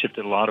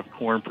shifted a lot of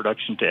corn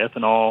production to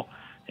ethanol,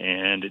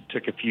 and it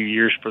took a few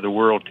years for the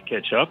world to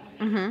catch up.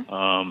 Mm-hmm.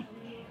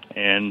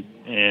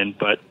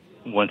 But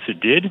once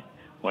it did,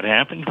 what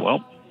happened?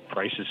 Well,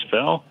 prices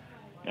fell,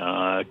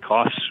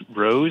 costs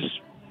rose.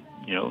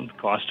 The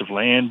cost of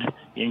land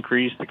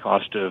increased, the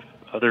cost of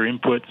other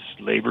inputs,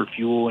 labor,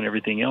 fuel, and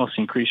everything else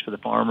increased for the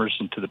farmers,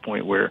 and to the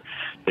point where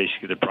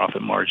basically the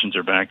profit margins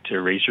are back to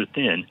razor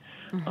thin.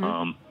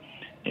 Mm-hmm.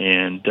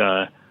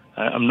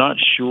 I'm not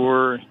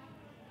sure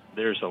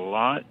there's a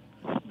lot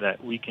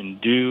that we can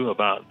do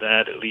about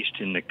that, at least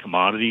in the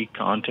commodity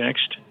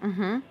context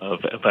mm-hmm. of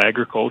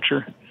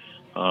agriculture.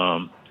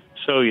 So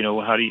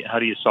how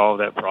do you solve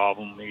that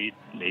problem?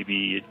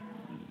 Maybe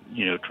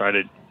try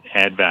to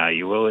add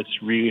value. Well,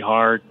 it's really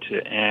hard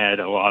to add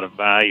a lot of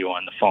value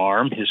on the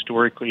farm.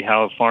 Historically,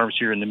 how farms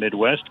here in the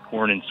Midwest,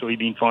 corn and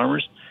soybean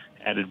farmers,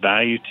 added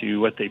value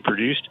to what they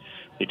produced.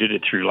 They did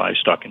it through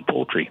livestock and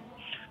poultry.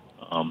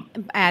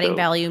 Adding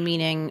value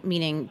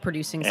meaning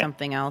producing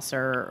something else,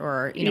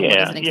 or what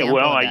is an example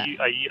Well, of that?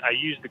 I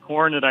use the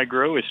corn that I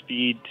grow as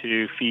feed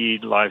to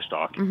feed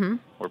livestock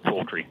or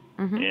poultry,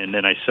 and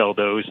then I sell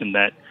those,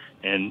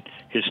 and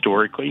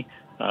historically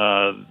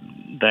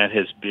that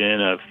has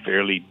been a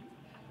fairly,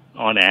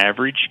 on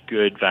average,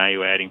 good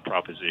value-adding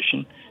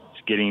proposition.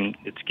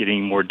 It's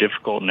getting more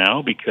difficult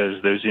now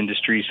because those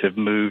industries have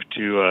moved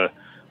to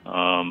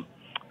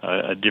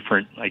a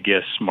different, I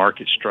guess,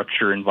 market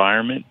structure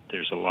environment.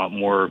 There's a lot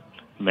more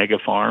mega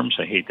farms.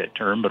 I hate that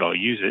term, but I'll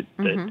use it.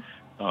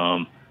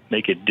 That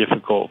make it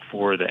difficult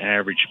for the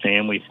average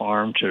family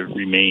farm to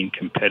remain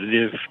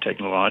competitive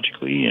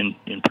technologically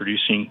in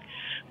producing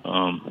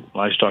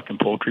livestock and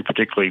poultry,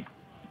 particularly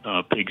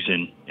pigs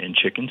and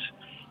chickens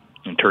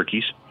and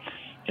turkeys.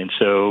 And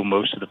so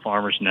most of the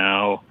farmers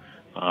now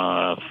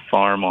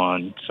farm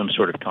on some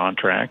sort of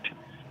contract.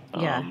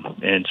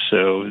 And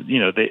so,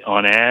 they,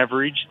 on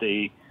average,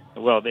 the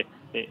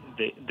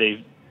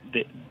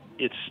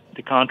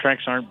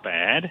contracts aren't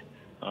bad.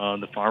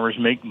 The farmers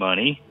make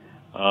money,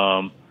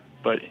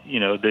 but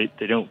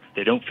they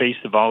don't face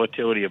the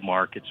volatility of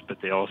markets,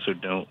 but they also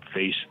don't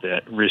face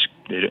that risk.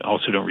 They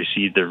also don't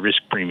receive the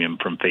risk premium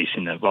from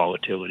facing that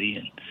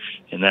volatility,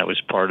 and that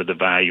was part of the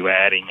value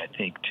adding, I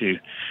think, to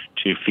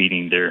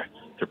feeding their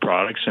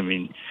products. I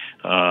mean,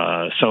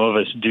 some of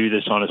us do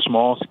this on a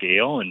small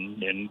scale,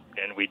 and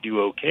we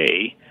do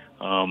okay,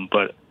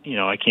 but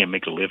I can't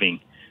make a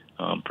living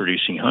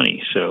producing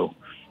honey, so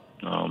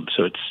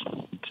it's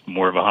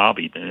more of a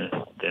hobby than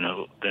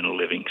a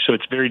living. So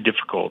it's very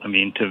difficult. I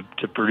mean,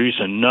 to produce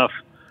enough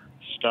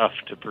stuff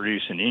to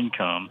produce an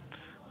income,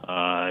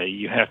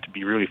 you have to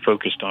be really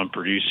focused on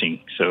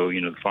producing. So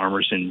the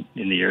farmers in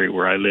the area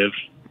where I live,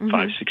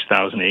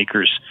 5,000-6,000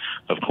 acres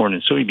of corn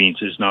and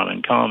soybeans is not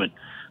uncommon.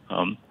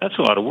 That's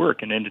a lot of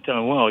work. And then to tell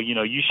them, well,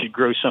 you should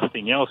grow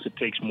something else. It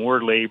takes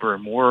more labor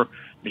and more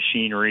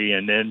machinery,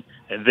 and then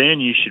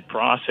you should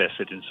process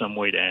it in some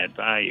way to add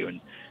value.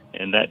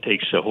 And that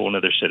takes a whole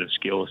other set of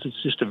skills.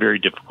 It's just a very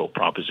difficult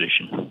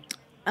proposition.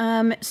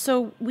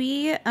 So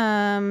you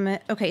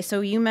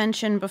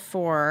mentioned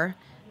before,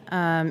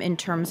 in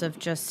terms of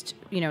just,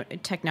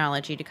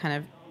 technology, to kind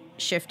of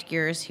shift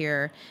gears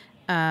here,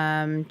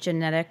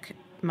 genetic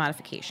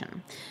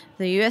modification.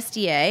 The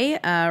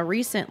USDA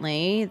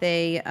recently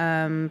they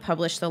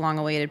published the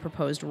long-awaited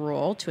proposed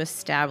rule to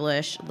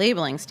establish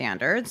labeling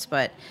standards,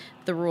 but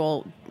the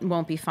rule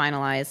won't be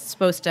finalized. It's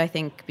supposed to, I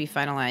think, be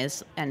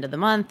finalized end of the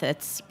month.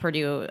 It's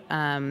Purdue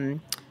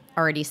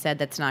already said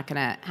that's not going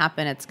to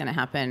happen. It's going to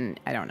happen,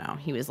 I don't know.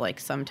 He was like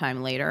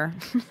sometime later.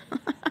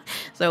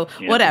 So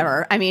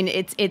whatever. I mean,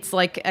 it's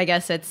like, I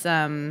guess it's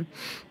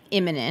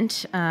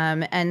imminent.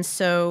 And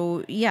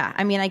so,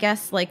 I mean, I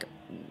guess, like,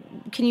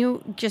 can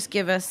you just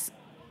give us,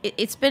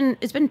 it's been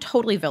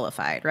totally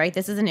vilified, right?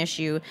 This is an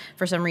issue.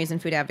 For some reason,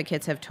 food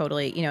advocates have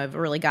totally, have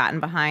really gotten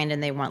behind,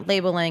 and they want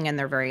labeling, and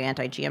they're very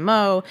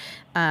anti-GMO.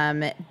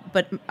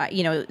 But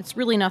it's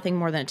really nothing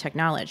more than a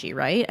technology,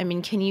 right? I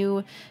mean,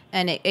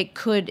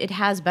 it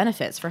has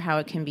benefits for how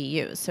it can be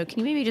used. So can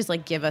you maybe just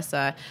like give us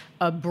a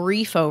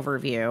brief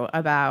overview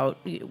about,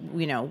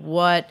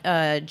 what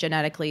a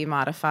genetically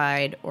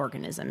modified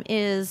organism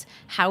is,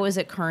 how is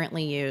it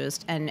currently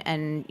used,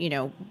 and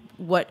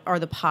what are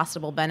the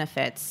possible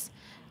benefits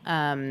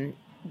from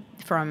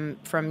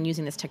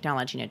using this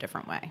technology in a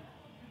different way?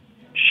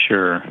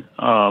 Sure.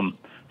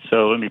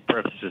 So let me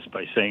preface this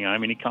by saying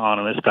I'm an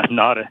economist. I'm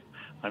not a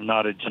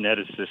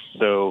geneticist.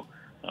 So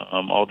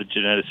all the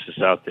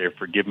geneticists out there,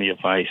 forgive me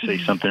if I say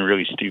something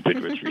really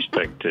stupid with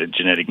respect to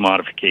genetic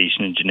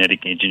modification and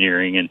genetic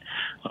engineering, and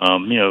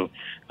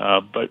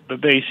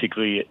but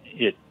basically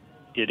it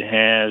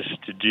has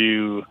to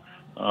do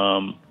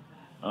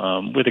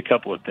with a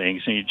couple of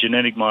things.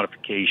 Genetic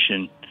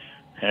modification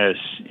has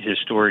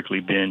historically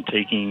been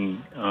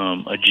taking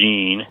a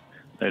gene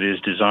that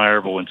is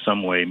desirable in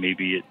some way.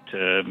 Maybe it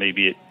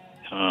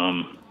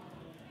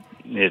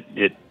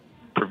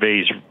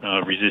purveys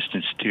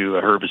resistance to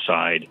a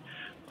herbicide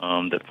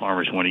that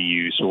farmers want to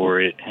use,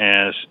 or it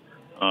has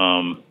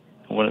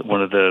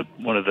one of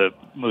the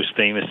most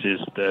famous is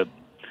the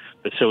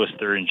Bacillus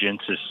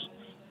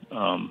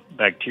thuringiensis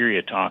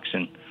bacteria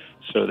toxin.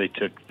 So they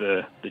took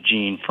the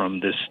gene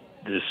from this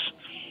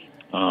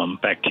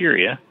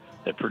bacteria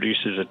that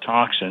produces a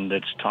toxin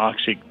that's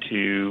toxic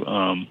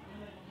to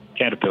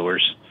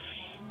caterpillars,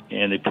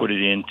 and they put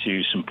it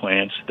into some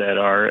plants that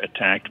are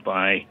attacked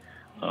by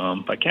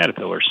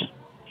caterpillars,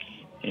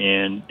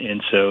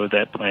 and so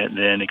that plant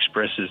then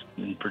expresses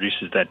and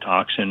produces that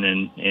toxin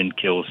and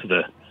kills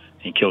the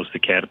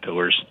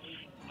caterpillars.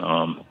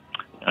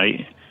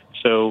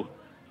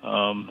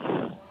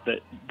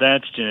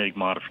 That's genetic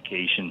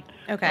modification.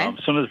 Okay.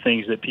 Some of the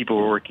things that people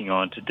are working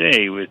on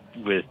today with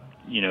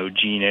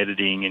gene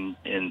editing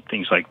and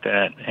things like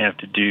that have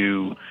to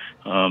do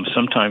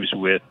sometimes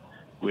with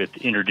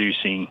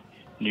introducing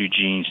new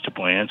genes to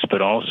plants,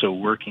 but also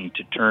working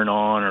to turn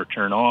on or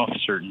turn off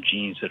certain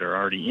genes that are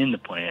already in the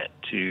plant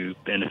to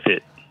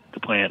benefit the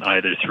plant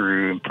either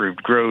through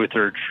improved growth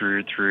or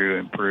through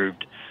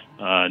improved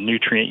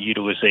nutrient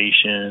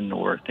utilization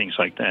or things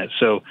like that.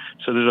 So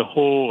there's a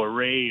whole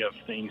array of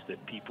things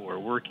that people are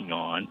working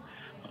on.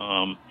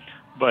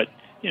 But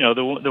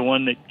the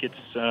one that gets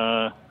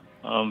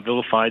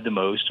vilified the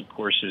most, of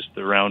course, is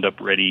the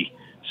Roundup Ready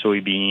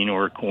soybean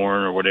or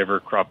corn or whatever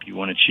crop you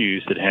want to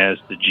choose that has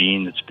the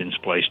gene that's been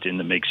spliced in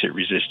that makes it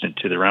resistant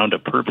to the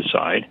Roundup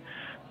herbicide.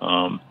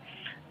 I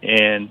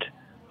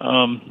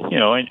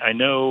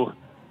know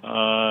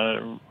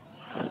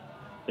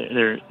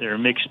there are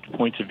mixed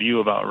points of view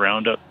about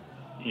Roundup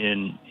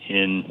in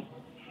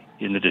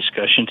the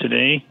discussion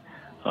today.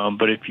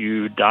 But if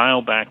you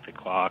dial back the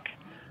clock,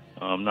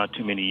 not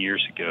too many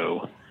years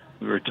ago,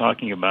 we were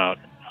talking about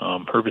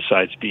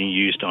herbicides being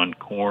used on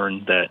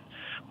corn that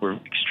were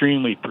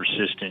extremely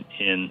persistent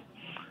in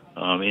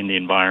the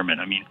environment.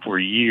 I mean, for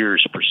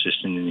years,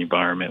 persistent in the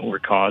environment, were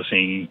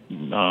causing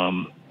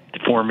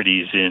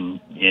deformities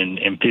in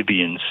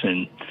amphibians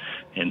and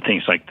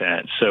things like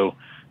that. So,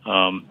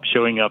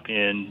 showing up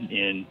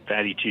in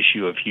fatty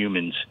tissue of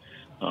humans,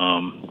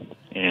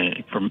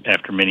 and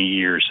after many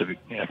years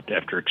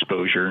after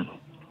exposure.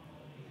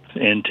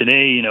 And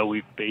today,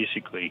 we've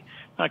basically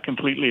not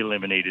completely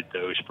eliminated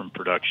those from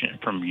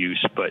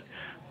use, but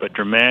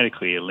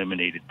dramatically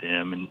eliminated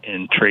them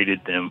and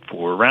traded them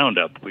for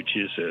Roundup, which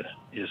is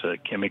a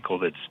chemical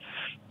that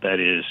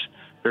is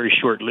very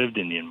short-lived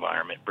in the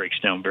environment, breaks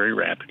down very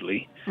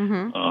rapidly,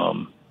 and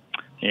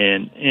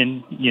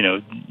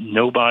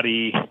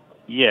nobody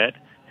yet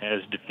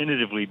has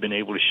definitively been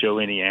able to show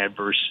any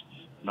adverse.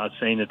 Not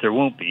saying that there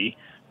won't be.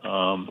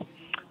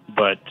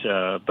 But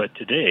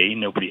today,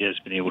 nobody has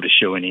been able to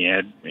show any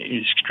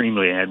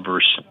extremely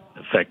adverse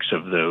effects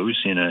of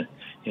those in a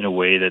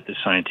way that the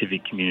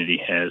scientific community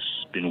has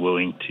been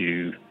willing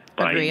to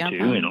buy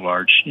into in a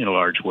large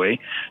way.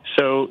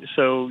 So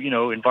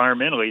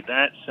environmentally,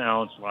 that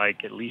sounds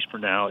like, at least for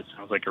now, it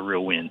sounds like a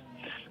real win.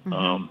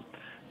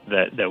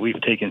 That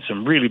we've taken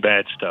some really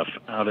bad stuff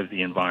out of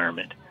the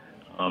environment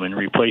and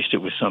replaced it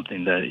with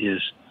something that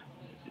is,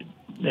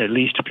 at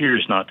least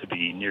appears not to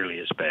be nearly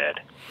as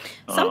bad.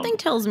 Something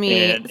tells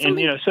me, the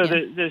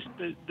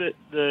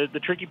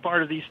tricky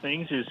part of these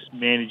things is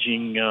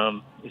managing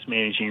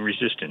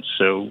resistance.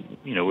 So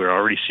we're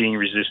already seeing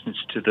resistance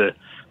to the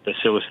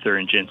Bacillus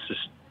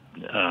thuringiensis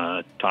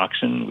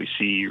toxin. We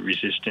see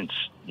resistance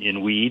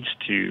in weeds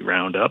to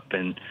Roundup,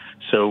 and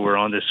so we're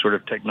on this sort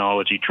of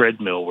technology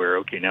treadmill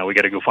where now we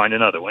got to go find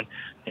another one.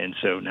 And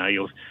so now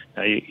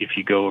if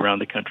you go around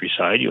the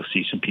countryside, you'll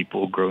see some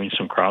people growing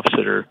some crops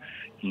that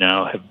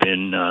now have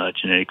been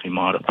genetically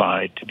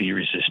modified to be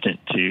resistant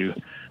to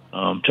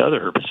other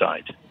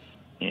herbicides,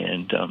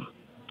 and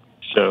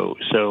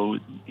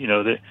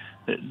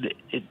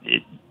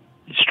it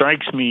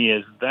strikes me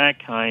as that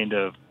kind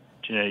of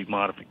genetic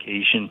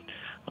modification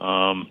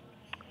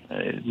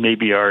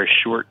maybe are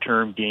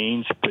short-term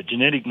gains, but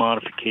genetic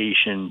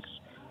modifications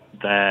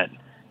that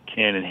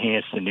can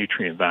enhance the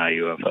nutrient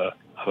value of a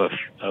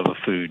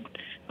food.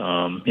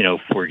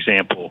 For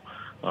example,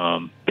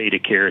 beta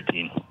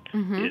carotene.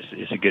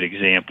 Is a good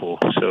example.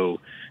 So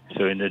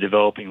in the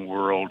developing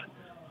world,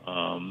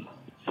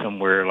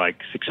 somewhere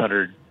like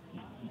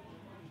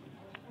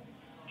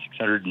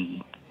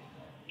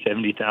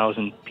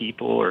 670,000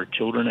 people or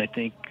children, I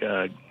think,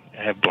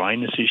 have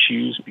blindness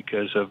issues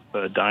because of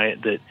a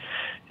diet that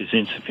is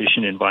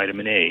insufficient in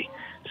vitamin A.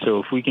 So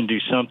if we can do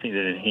something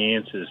that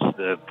enhances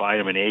the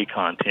vitamin A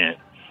content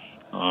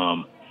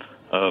of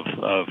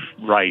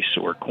rice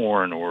or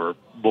corn or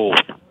both,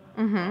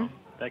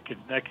 that could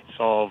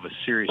solve a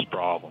serious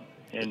problem.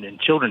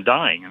 And children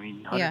dying. I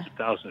mean, hundreds of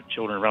thousands of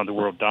children around the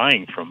world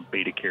dying from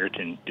beta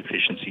carotene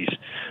deficiencies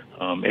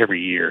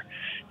every year.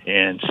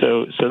 And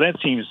so that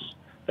seems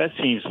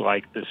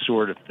like the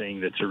sort of thing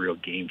that's a real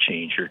game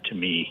changer to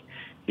me,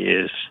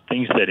 is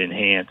things that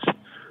enhance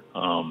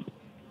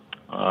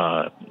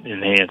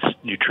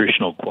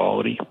nutritional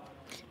quality.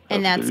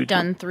 And that's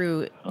done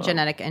through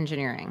genetic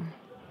engineering.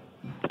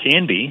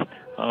 Can be.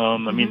 I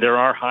mean, there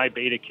are high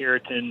beta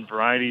carotene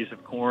varieties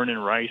of corn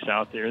and rice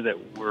out there that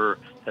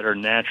are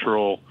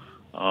natural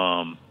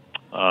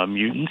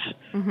mutants.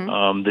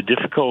 The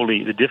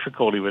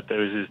difficulty with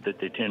those is that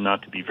they tend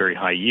not to be very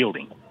high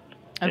yielding.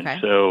 Okay. And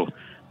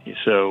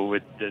so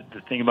with the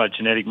thing about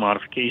genetic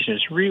modification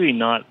is really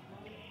not,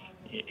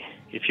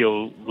 if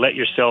you'll let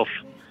yourself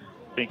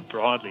think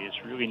broadly,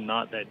 it's really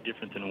not that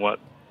different than what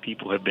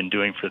people have been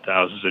doing for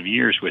thousands of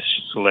years with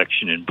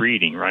selection and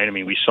breeding, right? I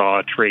mean, we saw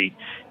a trait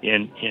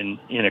in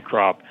a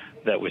crop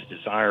that was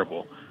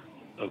desirable.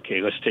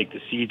 Okay, let's take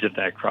the seeds of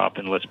that crop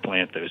and let's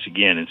plant those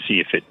again and see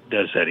if it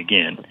does that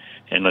again.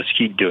 And let's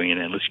keep doing it,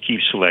 and let's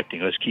keep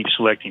selecting. Let's keep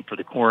selecting for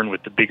the corn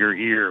with the bigger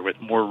ear, with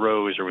more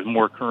rows, or with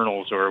more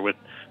kernels, or with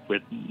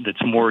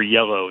that's more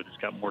yellow, that's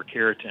got more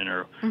keratin,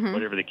 or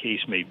whatever the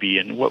case may be.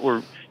 And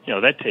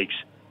that takes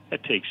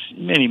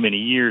many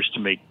years to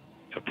make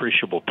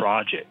appreciable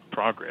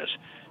progress.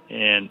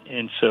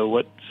 And so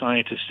what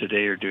scientists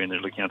today are doing, they're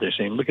looking out there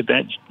saying, look at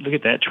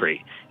that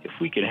trait. If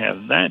we could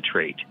have that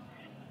trait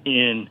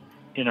in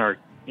our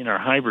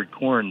hybrid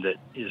corn that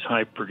is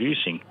high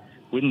producing,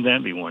 wouldn't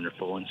that be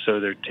wonderful? And so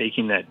they're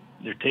taking that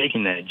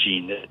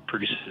gene that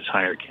produces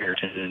higher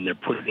keratin and they're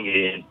putting it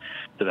in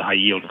to the high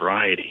yield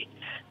variety.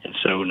 And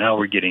so now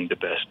we're getting the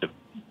best of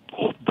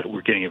both, but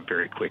we're getting it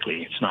very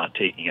quickly. It's not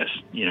taking us,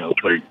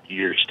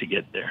 years to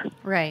get there.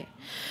 Right.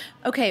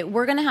 Okay,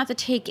 we're going to have to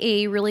take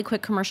a really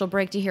quick commercial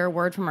break to hear a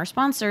word from our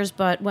sponsors,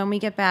 but when we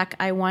get back,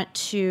 I want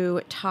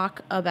to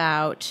talk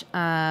about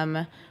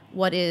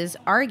what is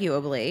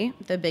arguably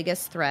the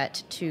biggest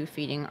threat to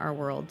feeding our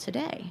world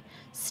today.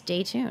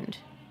 Stay tuned.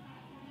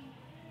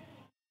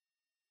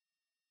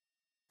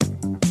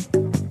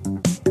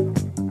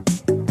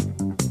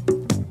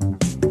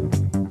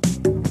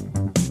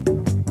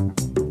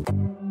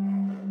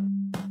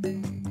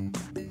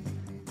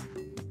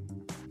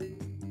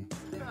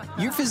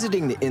 You're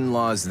visiting the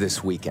in-laws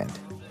this weekend.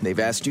 They've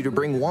asked you to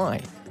bring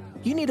wine.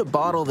 You need a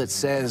bottle that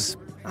says,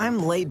 I'm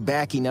laid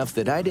back enough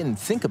that I didn't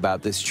think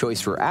about this choice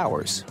for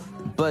hours.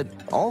 But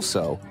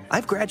also,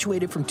 I've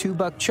graduated from 2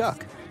 Buck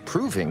Chuck,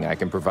 proving I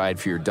can provide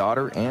for your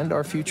daughter and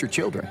our future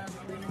children.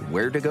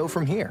 Where to go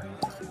from here?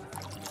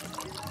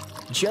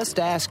 Just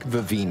ask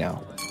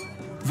Vivino.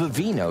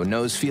 Vivino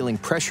knows feeling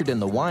pressured in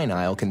the wine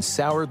aisle can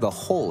sour the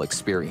whole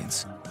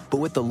experience. But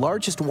with the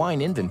largest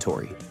wine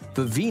inventory,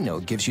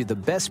 Vivino gives you the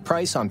best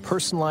price on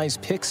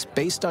personalized picks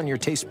based on your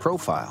taste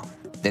profile,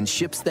 then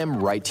ships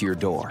them right to your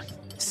door.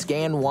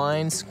 Scan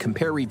wines,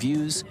 compare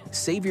reviews,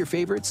 save your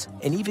favorites,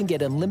 and even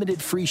get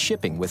unlimited free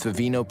shipping with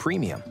Vivino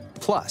Premium,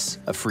 plus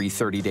a free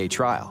 30-day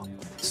trial.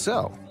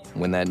 So,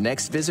 when that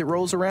next visit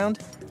rolls around,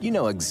 you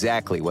know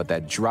exactly what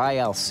that dry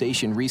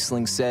Alsatian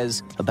Riesling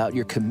says about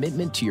your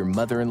commitment to your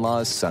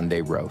mother-in-law's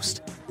Sunday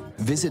roast.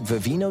 Visit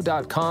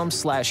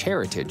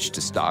Vivino.com/heritage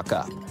to stock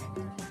up.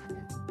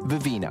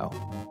 Vivino.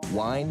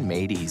 Wine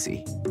made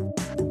easy.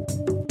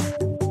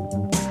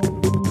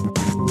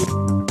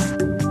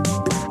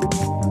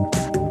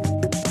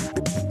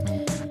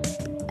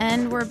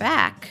 And we're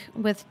back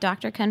with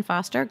Dr. Ken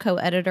Foster,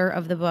 co-editor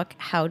of the book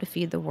How to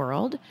Feed the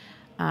World,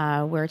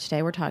 where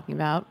today we're talking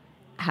about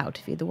how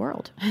to feed the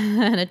world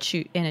and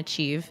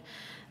achieve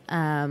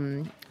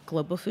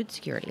global food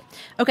security.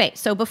 Okay,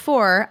 so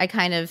before I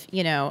kind of,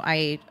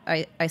 I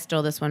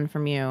stole this one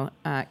from you,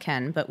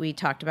 Ken, but we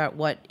talked about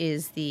what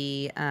is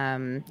the,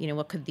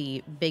 what could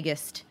the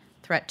biggest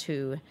threat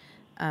to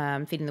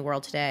feeding the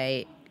world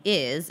today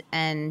is,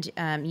 and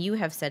you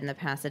have said in the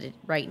past that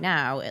right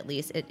now, at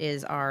least, it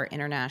is our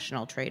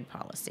international trade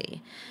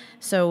policy.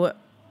 So,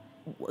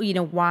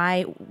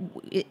 why,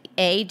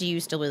 A, do you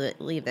still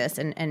believe this,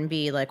 and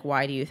B,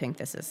 why do you think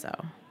this is so?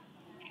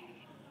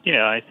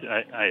 Yeah, I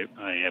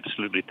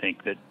absolutely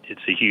think that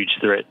it's a huge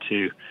threat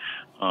to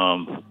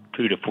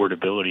food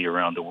affordability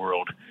around the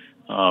world.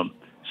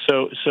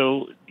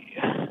 So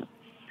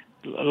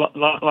lots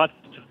of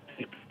things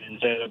have been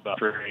said about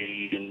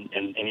trade, and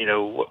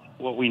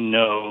what we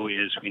know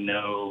is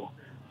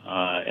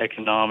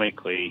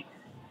economically,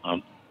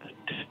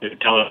 the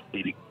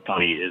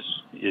economy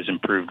is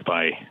improved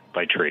by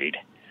trade.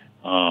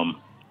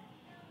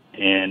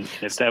 And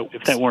if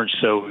that weren't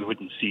so, we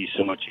wouldn't see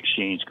so much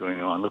exchange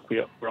going on. Look,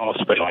 we're all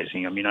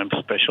specializing. I mean, I'm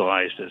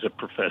specialized as a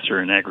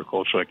professor in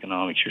agricultural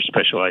economics. You're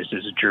specialized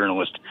as a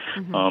journalist.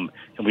 And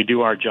we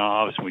do our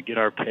jobs, and we get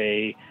our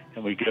pay,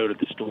 and we go to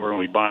the store, and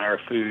we buy our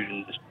food,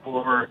 and the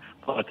store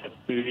bought that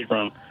food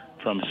from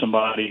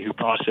somebody who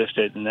processed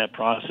it, and that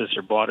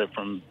processor bought it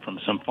from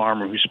some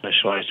farmer who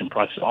specialized in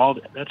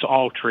processing. That's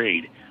all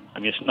trade. I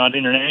mean, it's not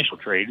international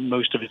trade.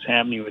 Most of it's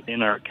happening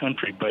within our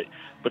country, but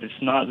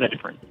it's not that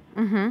different.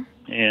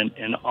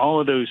 And all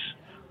of those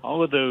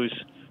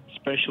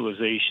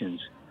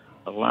specializations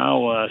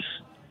allow us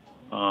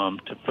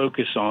to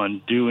focus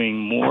on doing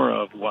more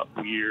of what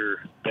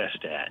we're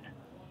best at,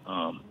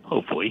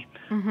 hopefully.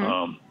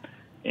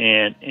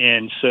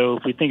 And so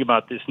if we think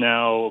about this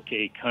now,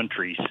 okay,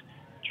 countries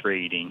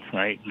trading,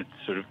 right? Let's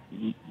sort of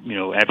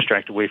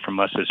abstract away from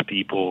us as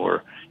people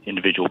or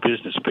individual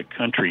business, but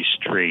countries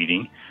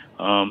trading.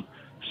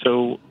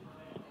 So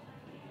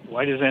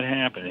why does that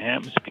happen? It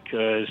happens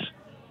because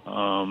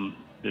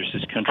there's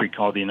this country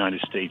called the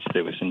United States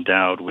that was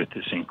endowed with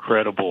this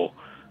incredible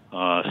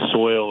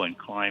soil and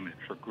climate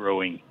for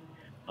growing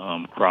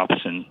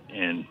crops and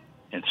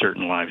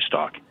certain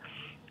livestock.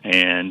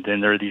 And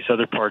then there are these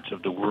other parts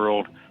of the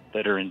world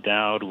that are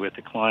endowed with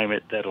a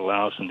climate that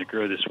allows them to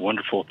grow this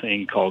wonderful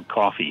thing called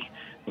coffee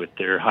with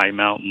their high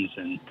mountains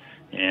and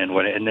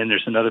then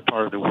there's another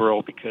part of the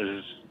world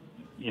because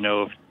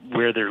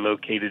where they're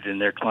located in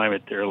their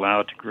climate, they're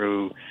allowed to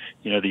grow,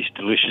 these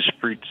delicious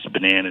fruits,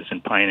 bananas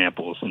and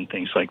pineapples and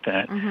things like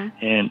that.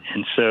 And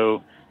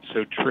so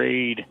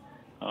trade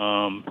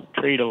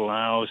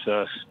allows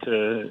us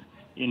to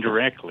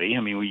indirectly, I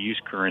mean, we use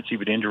currency,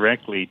 but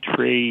indirectly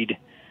trade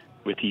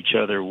with each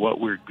other what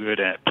we're good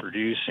at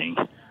producing,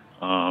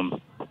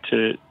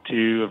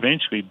 to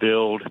eventually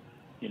build,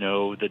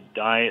 the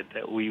diet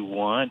that we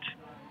want,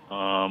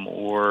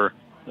 or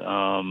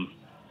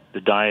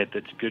the diet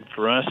that's good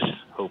for us,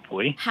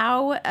 hopefully.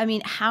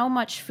 How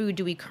much food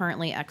do we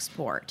currently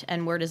export,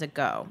 and where does it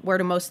go? Where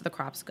do most of the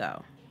crops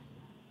go?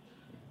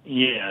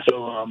 Yeah,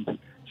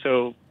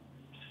 so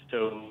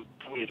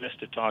we just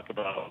to talk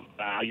about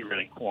value rather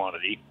than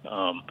quantity.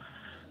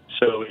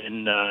 So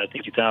in I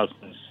think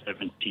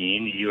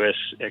 2017, the U.S.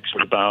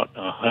 exported about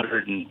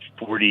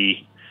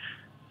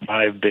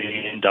 $145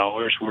 billion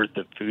worth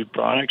of food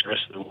products. The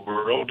rest of the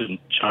world, and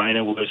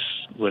China was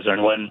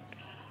our one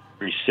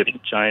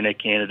recipient. China,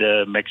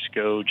 Canada,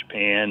 Mexico,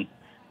 Japan,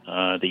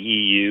 the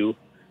EU.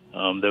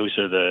 Those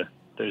are the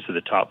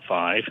top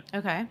five.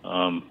 Okay.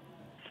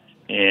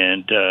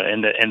 And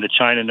the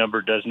China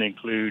number doesn't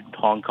include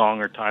Hong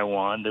Kong or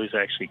Taiwan. Those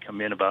actually come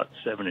in about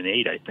 7 and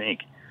 8, I think,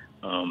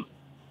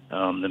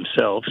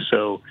 themselves.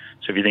 So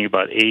if you think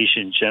about Asia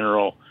in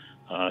general,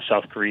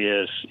 South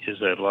Korea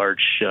is a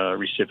large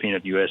recipient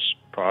of U.S.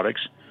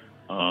 products.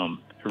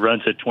 It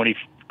runs a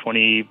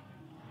 $20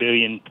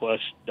 billion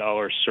plus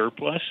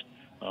surplus.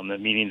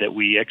 That meaning that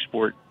we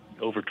export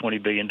over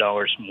 $20 billion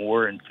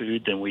more in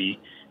food than we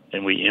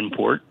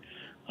import.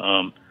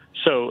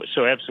 So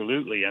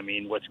absolutely. I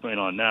mean, what's going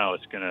on now?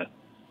 It's going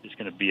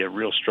to be a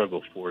real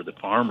struggle for the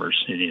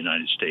farmers in the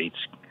United States.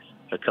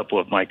 A couple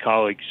of my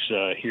colleagues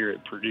here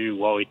at Purdue,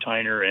 Wally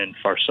Tyner and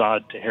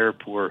Farsad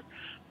Taherpour,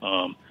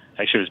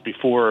 actually it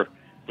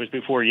was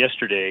before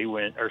yesterday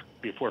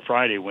before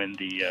Friday when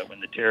the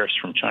tariffs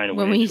from China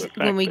went into effect.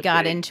 When we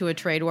got into a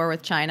trade war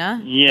with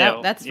China. Yeah,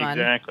 that's fun.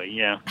 Exactly.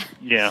 Yeah.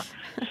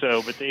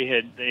 So, but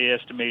they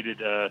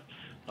estimated. I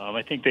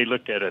think they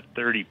looked at a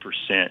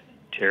 30%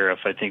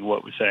 tariff. I think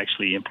what was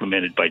actually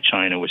implemented by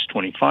China was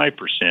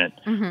 25%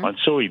 on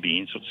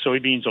soybeans. So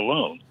soybeans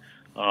alone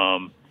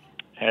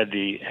had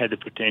the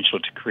potential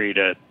to create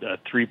a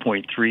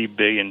 $3.3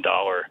 billion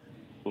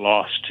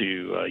loss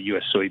to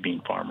U.S.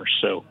 soybean farmers.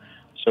 So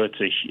it's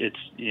a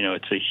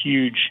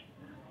huge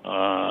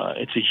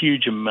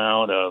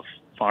amount of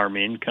farm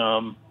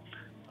income.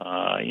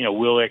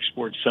 We'll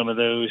export some of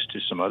those to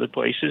some other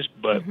places,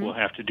 but we'll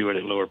have to do it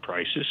at lower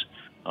prices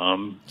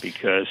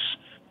because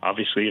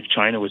obviously if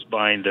China was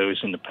buying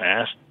those in the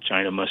past,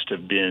 China must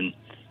have been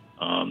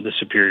the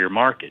superior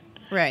market.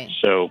 Right.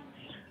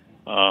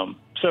 But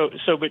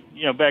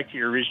back to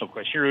your original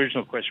question. Your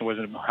original question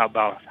wasn't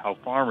about how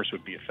farmers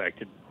would be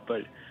affected,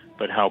 but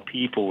how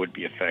people would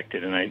be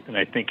affected, and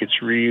I think it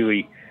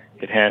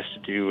has to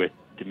do with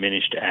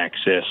diminished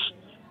access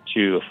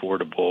to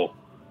affordable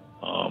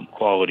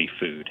quality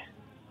food.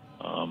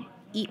 And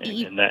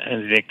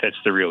I think that's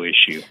the real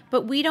issue.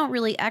 But we don't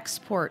really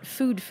export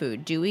food,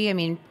 do we? I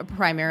mean,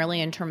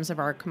 primarily in terms of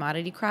our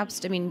commodity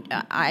crops. I mean,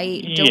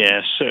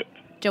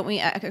 don't we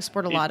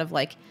export a lot of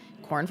like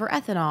corn for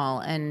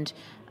ethanol and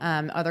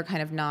other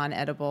kind of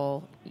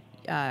non-edible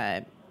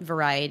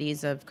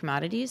varieties of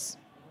commodities?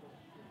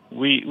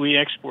 We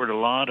export a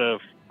lot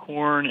of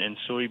corn and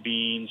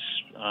soybeans,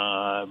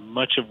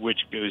 much of which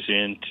goes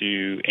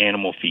into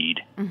animal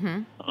feed,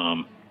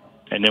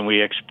 and then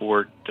we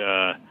export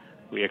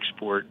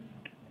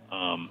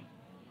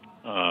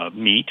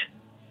meat,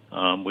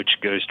 which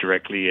goes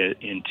directly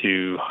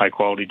into high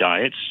quality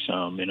diets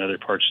in other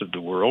parts of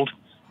the world.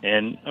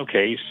 And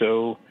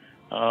so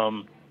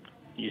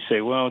you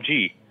say, well,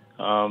 gee,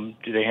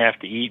 do they have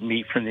to eat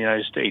meat from the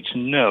United States?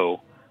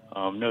 No,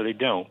 they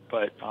don't.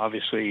 But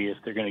obviously, if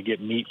they're going to get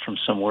meat from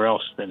somewhere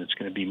else, then it's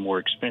going to be more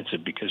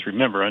expensive. Because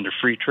remember, under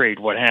free trade,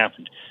 what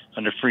happened?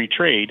 Under free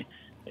trade,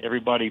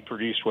 everybody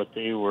produced what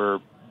they were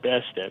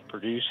best at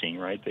producing,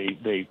 right?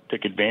 They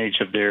took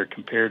advantage of their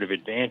comparative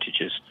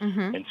advantages,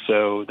 and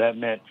so that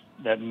meant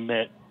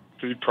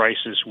food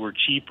prices were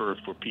cheaper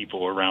for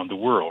people around the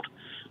world.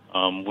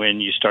 When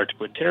you start to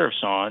put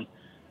tariffs on,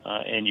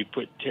 and you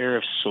put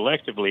tariffs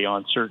selectively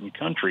on certain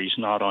countries,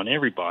 not on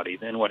everybody,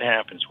 then what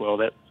happens? Well,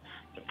 that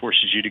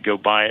forces you to go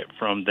buy it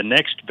from the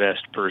next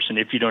best person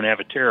if you don't have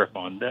a tariff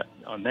on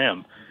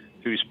them,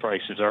 whose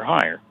prices are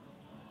higher.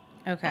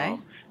 Okay.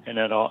 And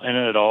that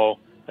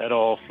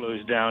all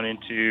flows down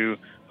into,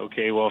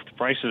 okay, well, if the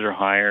prices are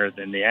higher,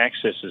 then the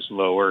access is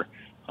lower,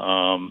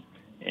 and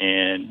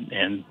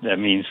that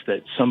means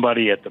that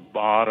somebody at the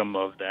bottom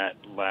of that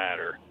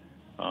ladder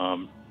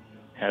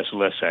has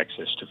less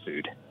access to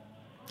food.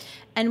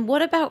 And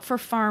what about for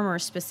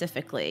farmers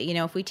specifically?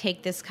 If we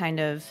take this kind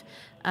of,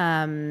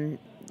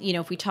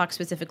 if we talk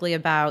specifically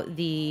about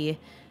the,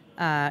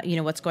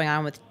 what's going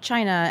on with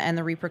China and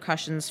the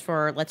repercussions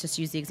for, let's just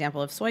use the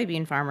example of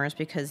soybean farmers,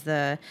 because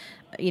the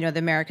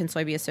American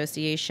Soybean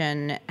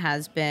Association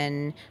has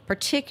been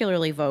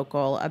particularly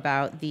vocal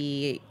about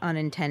the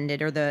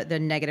unintended or the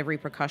negative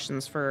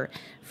repercussions for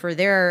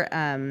their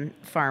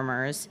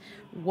farmers.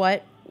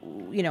 What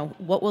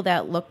will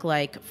that look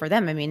like for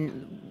them? I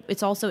mean,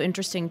 it's also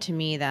interesting to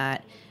me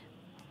that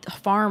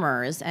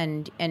farmers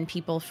and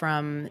people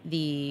from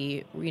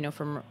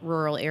from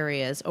rural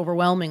areas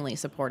overwhelmingly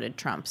supported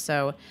Trump.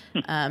 So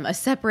a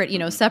separate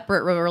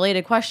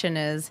related question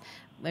is,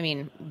 I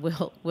mean,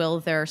 will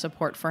their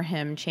support for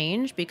him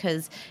change?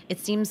 Because it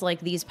seems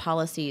like these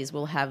policies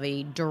will have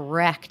a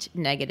direct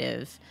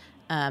negative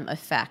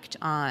effect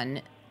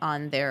on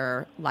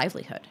their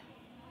livelihood.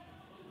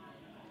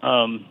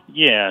 So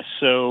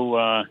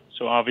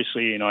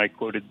obviously, I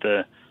quoted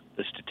the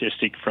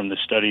statistic from the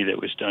study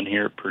that was done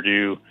here at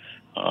Purdue.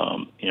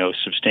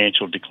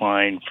 Substantial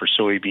decline for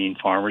soybean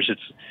farmers.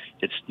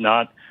 It's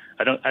not.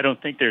 I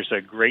don't think there's a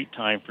great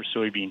time for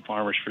soybean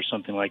farmers for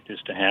something like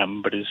this to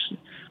happen, but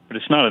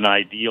it's not an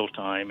ideal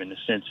time in the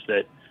sense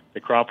that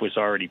the crop was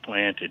already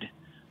planted.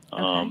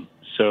 Okay.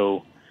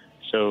 So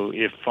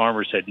if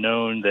farmers had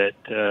known that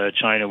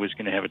China was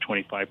going to have a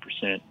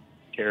 25%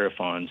 tariff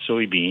on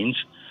soybeans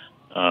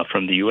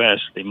from the U.S.,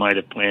 they might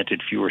have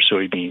planted fewer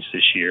soybeans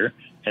this year,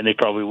 and they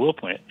probably will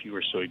plant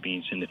fewer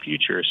soybeans in the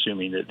future,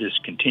 assuming that this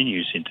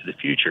continues into the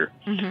future.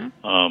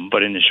 Mm-hmm.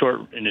 But in the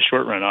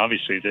short run,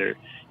 obviously they're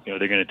going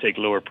to take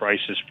lower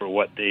prices for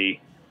what they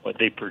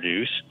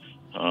produce.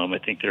 I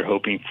think they're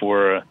hoping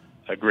for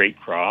a great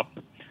crop.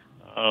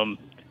 I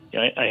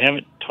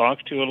haven't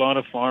talked to a lot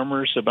of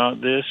farmers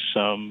about this.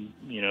 And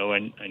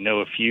I know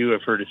a few.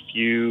 I've heard a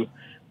few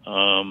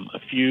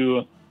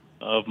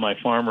of my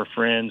farmer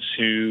friends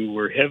who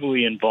were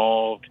heavily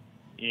involved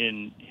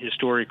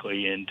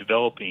historically in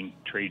developing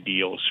trade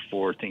deals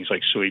for things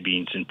like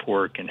soybeans and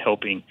pork and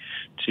helping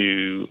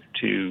to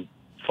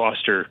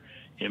foster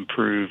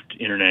improved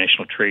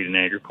international trade in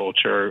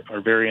agriculture are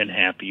very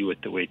unhappy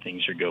with the way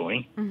things are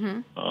going.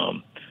 Mm-hmm.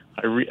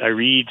 I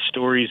read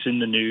stories in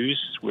the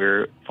news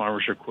where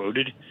farmers are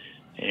quoted,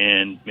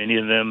 and many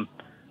of them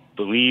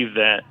believe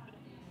that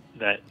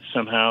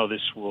somehow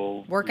this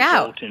will work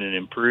result out in an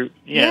improved.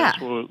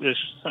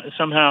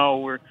 Somehow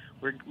we're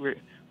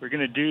going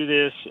to do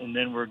this, and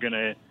then we're going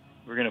to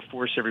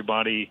force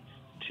everybody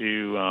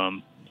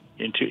to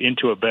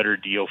into a better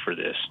deal for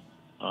this,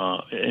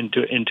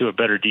 into a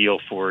better deal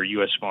for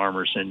U.S.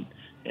 farmers, and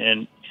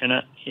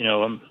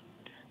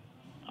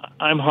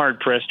I'm hard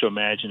pressed to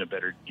imagine a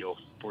better deal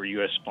for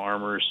U.S.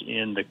 farmers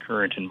in the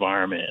current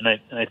environment, and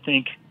I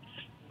think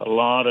a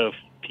lot of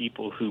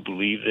people who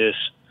believe this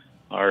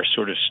are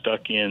sort of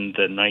stuck in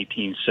the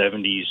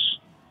 1970s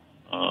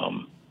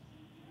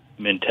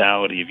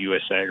mentality of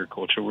U.S.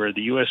 agriculture, where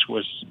the U.S.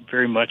 was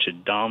very much a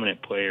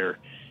dominant player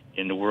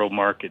in the world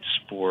markets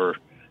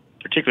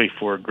particularly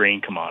for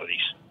grain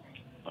commodities.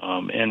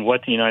 And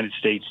what the United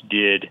States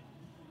did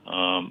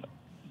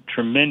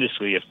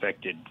tremendously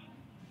affected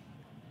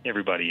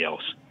everybody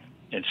else.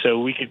 And so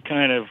we could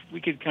kind of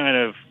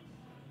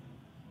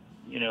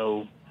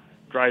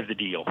drive the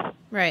deal.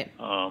 Right.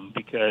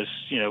 Because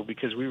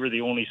we were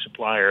the only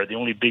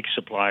big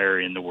supplier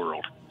in the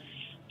world.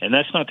 And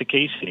that's not the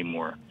case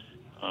anymore.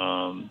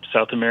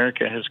 South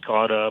America has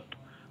caught up.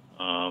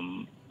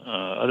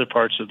 Other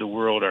parts of the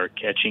world are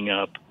catching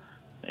up.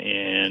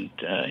 And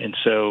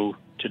so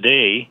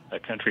today, a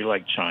country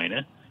like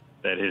China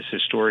that has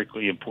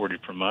historically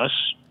imported from us,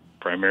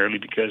 primarily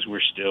because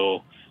we're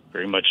still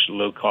very much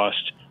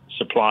low-cost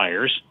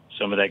suppliers.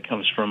 Some of that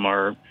comes from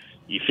our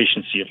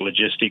efficiency of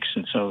logistics,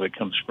 and some of it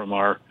comes from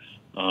our,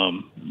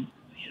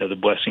 the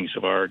blessings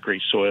of our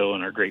great soil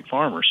and our great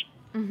farmers.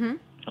 Mm-hmm.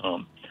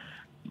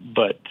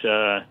 But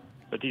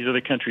these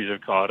other countries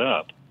have caught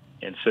up,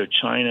 and so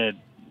China,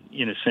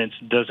 in a sense,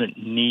 doesn't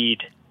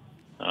need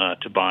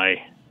to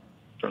buy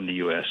from the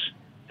U.S.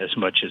 as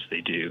much as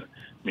they do.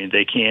 I mean,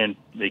 they can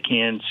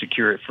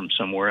secure it from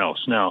somewhere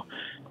else. Now,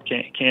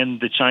 can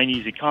the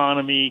Chinese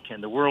economy,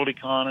 can the world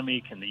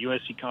economy, can the U.S.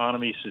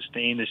 economy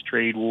sustain this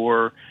trade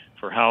war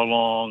for how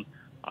long?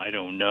 I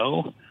don't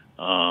know.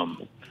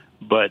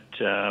 But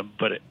I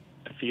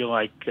feel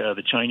like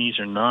the Chinese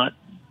are not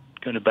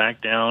going to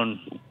back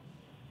down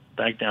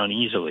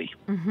easily.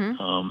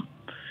 Mm-hmm.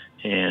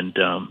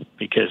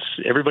 Because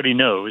everybody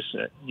knows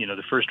that,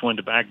 the first one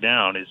to back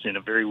down is in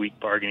a very weak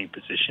bargaining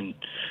position,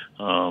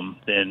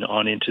 then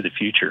on into the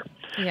future.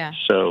 Yeah.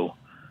 So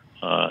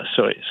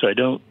I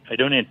don't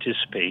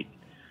anticipate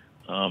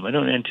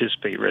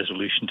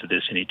resolution to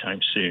this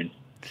anytime soon,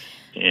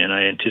 and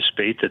I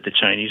anticipate that the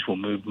Chinese will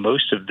move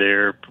most of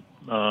their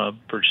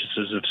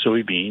purchases of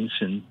soybeans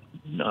to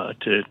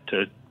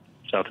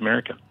South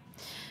America.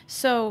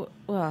 So,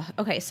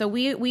 okay. So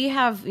we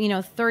have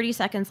 30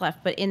 seconds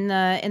left, but in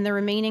the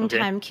remaining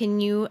time, can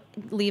you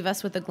leave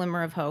us with a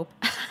glimmer of hope?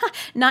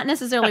 Not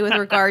necessarily with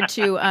regard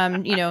to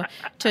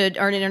to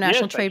our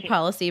international trade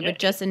policy, but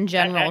just in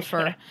general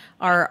for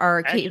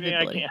our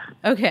capability.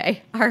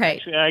 Okay, all right.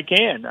 Actually, I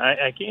can.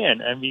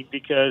 I mean,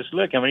 because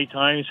look, how many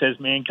times has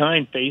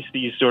mankind faced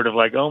these sort of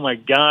like, oh my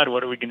God,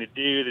 what are we going to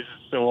do? This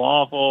is so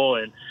awful,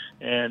 and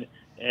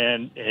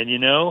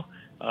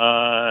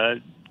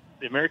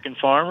the American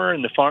farmer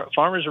and the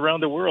farmers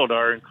around the world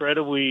are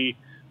incredibly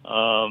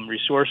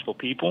resourceful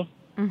people,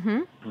 mm-hmm.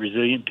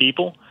 resilient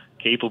people,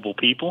 capable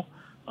people,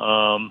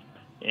 and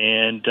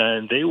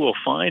they will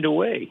find a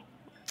way.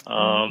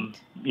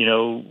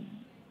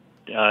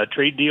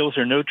 trade deals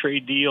or no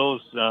trade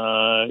deals,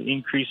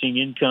 increasing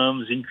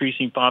incomes,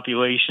 increasing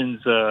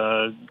populations,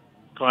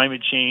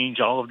 climate change,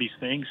 all of these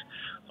things.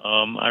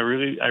 I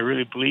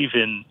really believe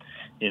in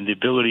the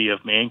ability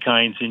of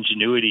mankind's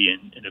ingenuity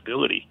and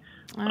ability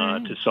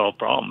to solve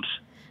problems.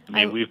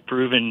 I mean, we've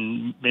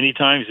proven many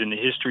times in the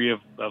history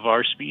of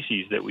our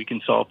species that we can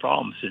solve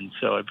problems, and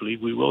so I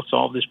believe we will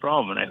solve this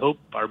problem. And I hope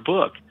our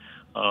book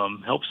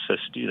helps us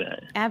do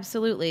that.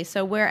 Absolutely.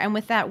 So where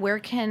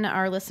can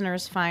our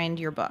listeners find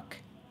your book?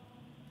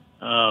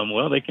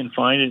 Well, they can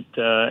find it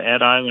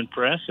at Island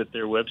Press at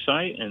their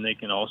website, and they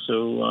can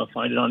also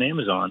find it on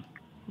Amazon.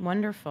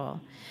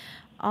 Wonderful.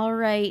 All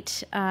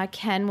right,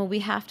 Ken, well, we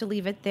have to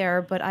leave it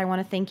there, but I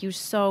want to thank you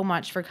so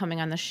much for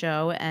coming on the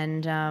show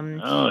and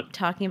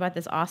talking about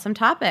this awesome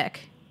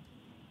topic.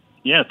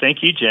 Yeah,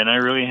 thank you, Jen. I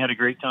really had a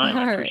great time.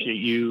 I appreciate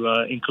you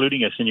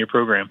including us in your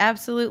program.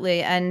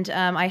 Absolutely. And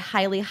I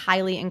highly,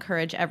 highly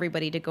encourage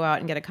everybody to go out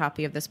and get a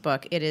copy of this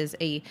book. It is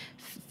a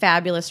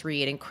fabulous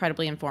read,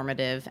 incredibly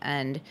informative,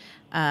 and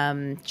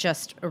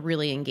just a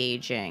really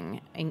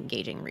engaging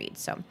read.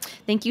 So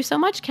thank you so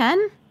much,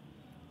 Ken.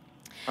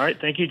 All right.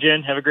 Thank you,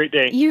 Jen. Have a great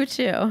day. You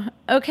too.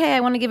 Okay. I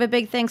want to give a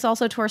big thanks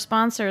also to our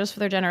sponsors for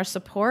their generous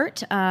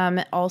support.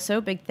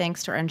 Also, big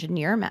thanks to our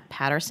engineer, Matt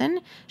Patterson.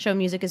 Show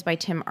music is by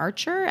Tim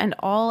Archer, and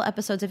all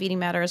episodes of Eating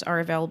Matters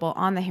are available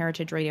on the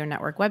Heritage Radio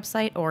Network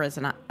website or as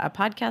a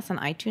podcast on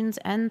iTunes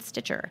and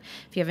Stitcher.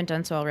 If you haven't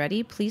done so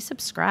already, please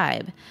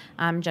subscribe.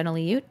 I'm Jenna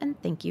Lee Ute,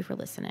 and thank you for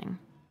listening.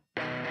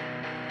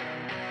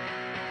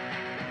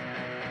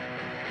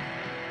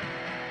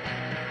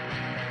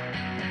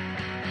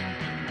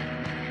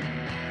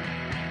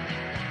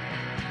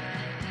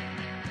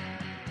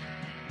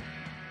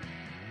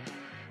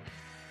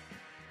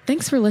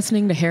 Thanks for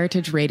listening to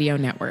Heritage Radio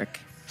Network,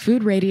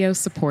 food radio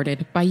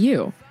supported by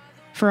you.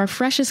 For our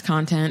freshest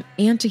content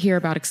and to hear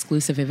about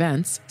exclusive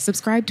events,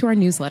 subscribe to our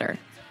newsletter.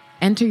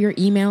 Enter your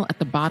email at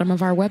the bottom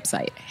of our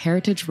website,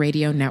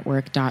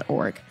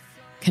 heritageradionetwork.org.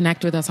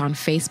 Connect with us on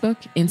Facebook,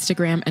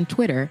 Instagram, and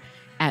Twitter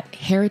at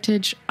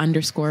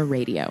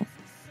heritage_radio.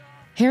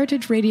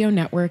 Heritage Radio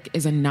Network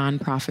is a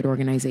nonprofit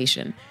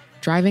organization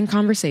driving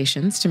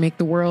conversations to make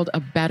the world a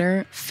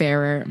better,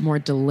 fairer, more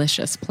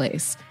delicious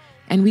place.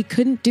 And we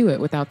couldn't do it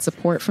without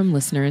support from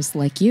listeners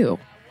like you.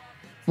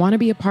 Want to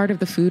be a part of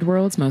the food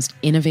world's most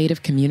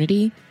innovative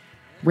community?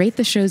 Rate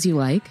the shows you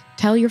like,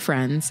 tell your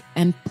friends,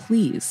 and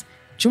please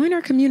join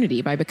our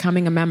community by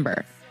becoming a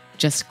member.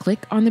 Just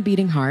click on the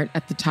beating heart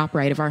at the top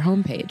right of our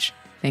homepage.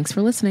 Thanks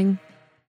for listening.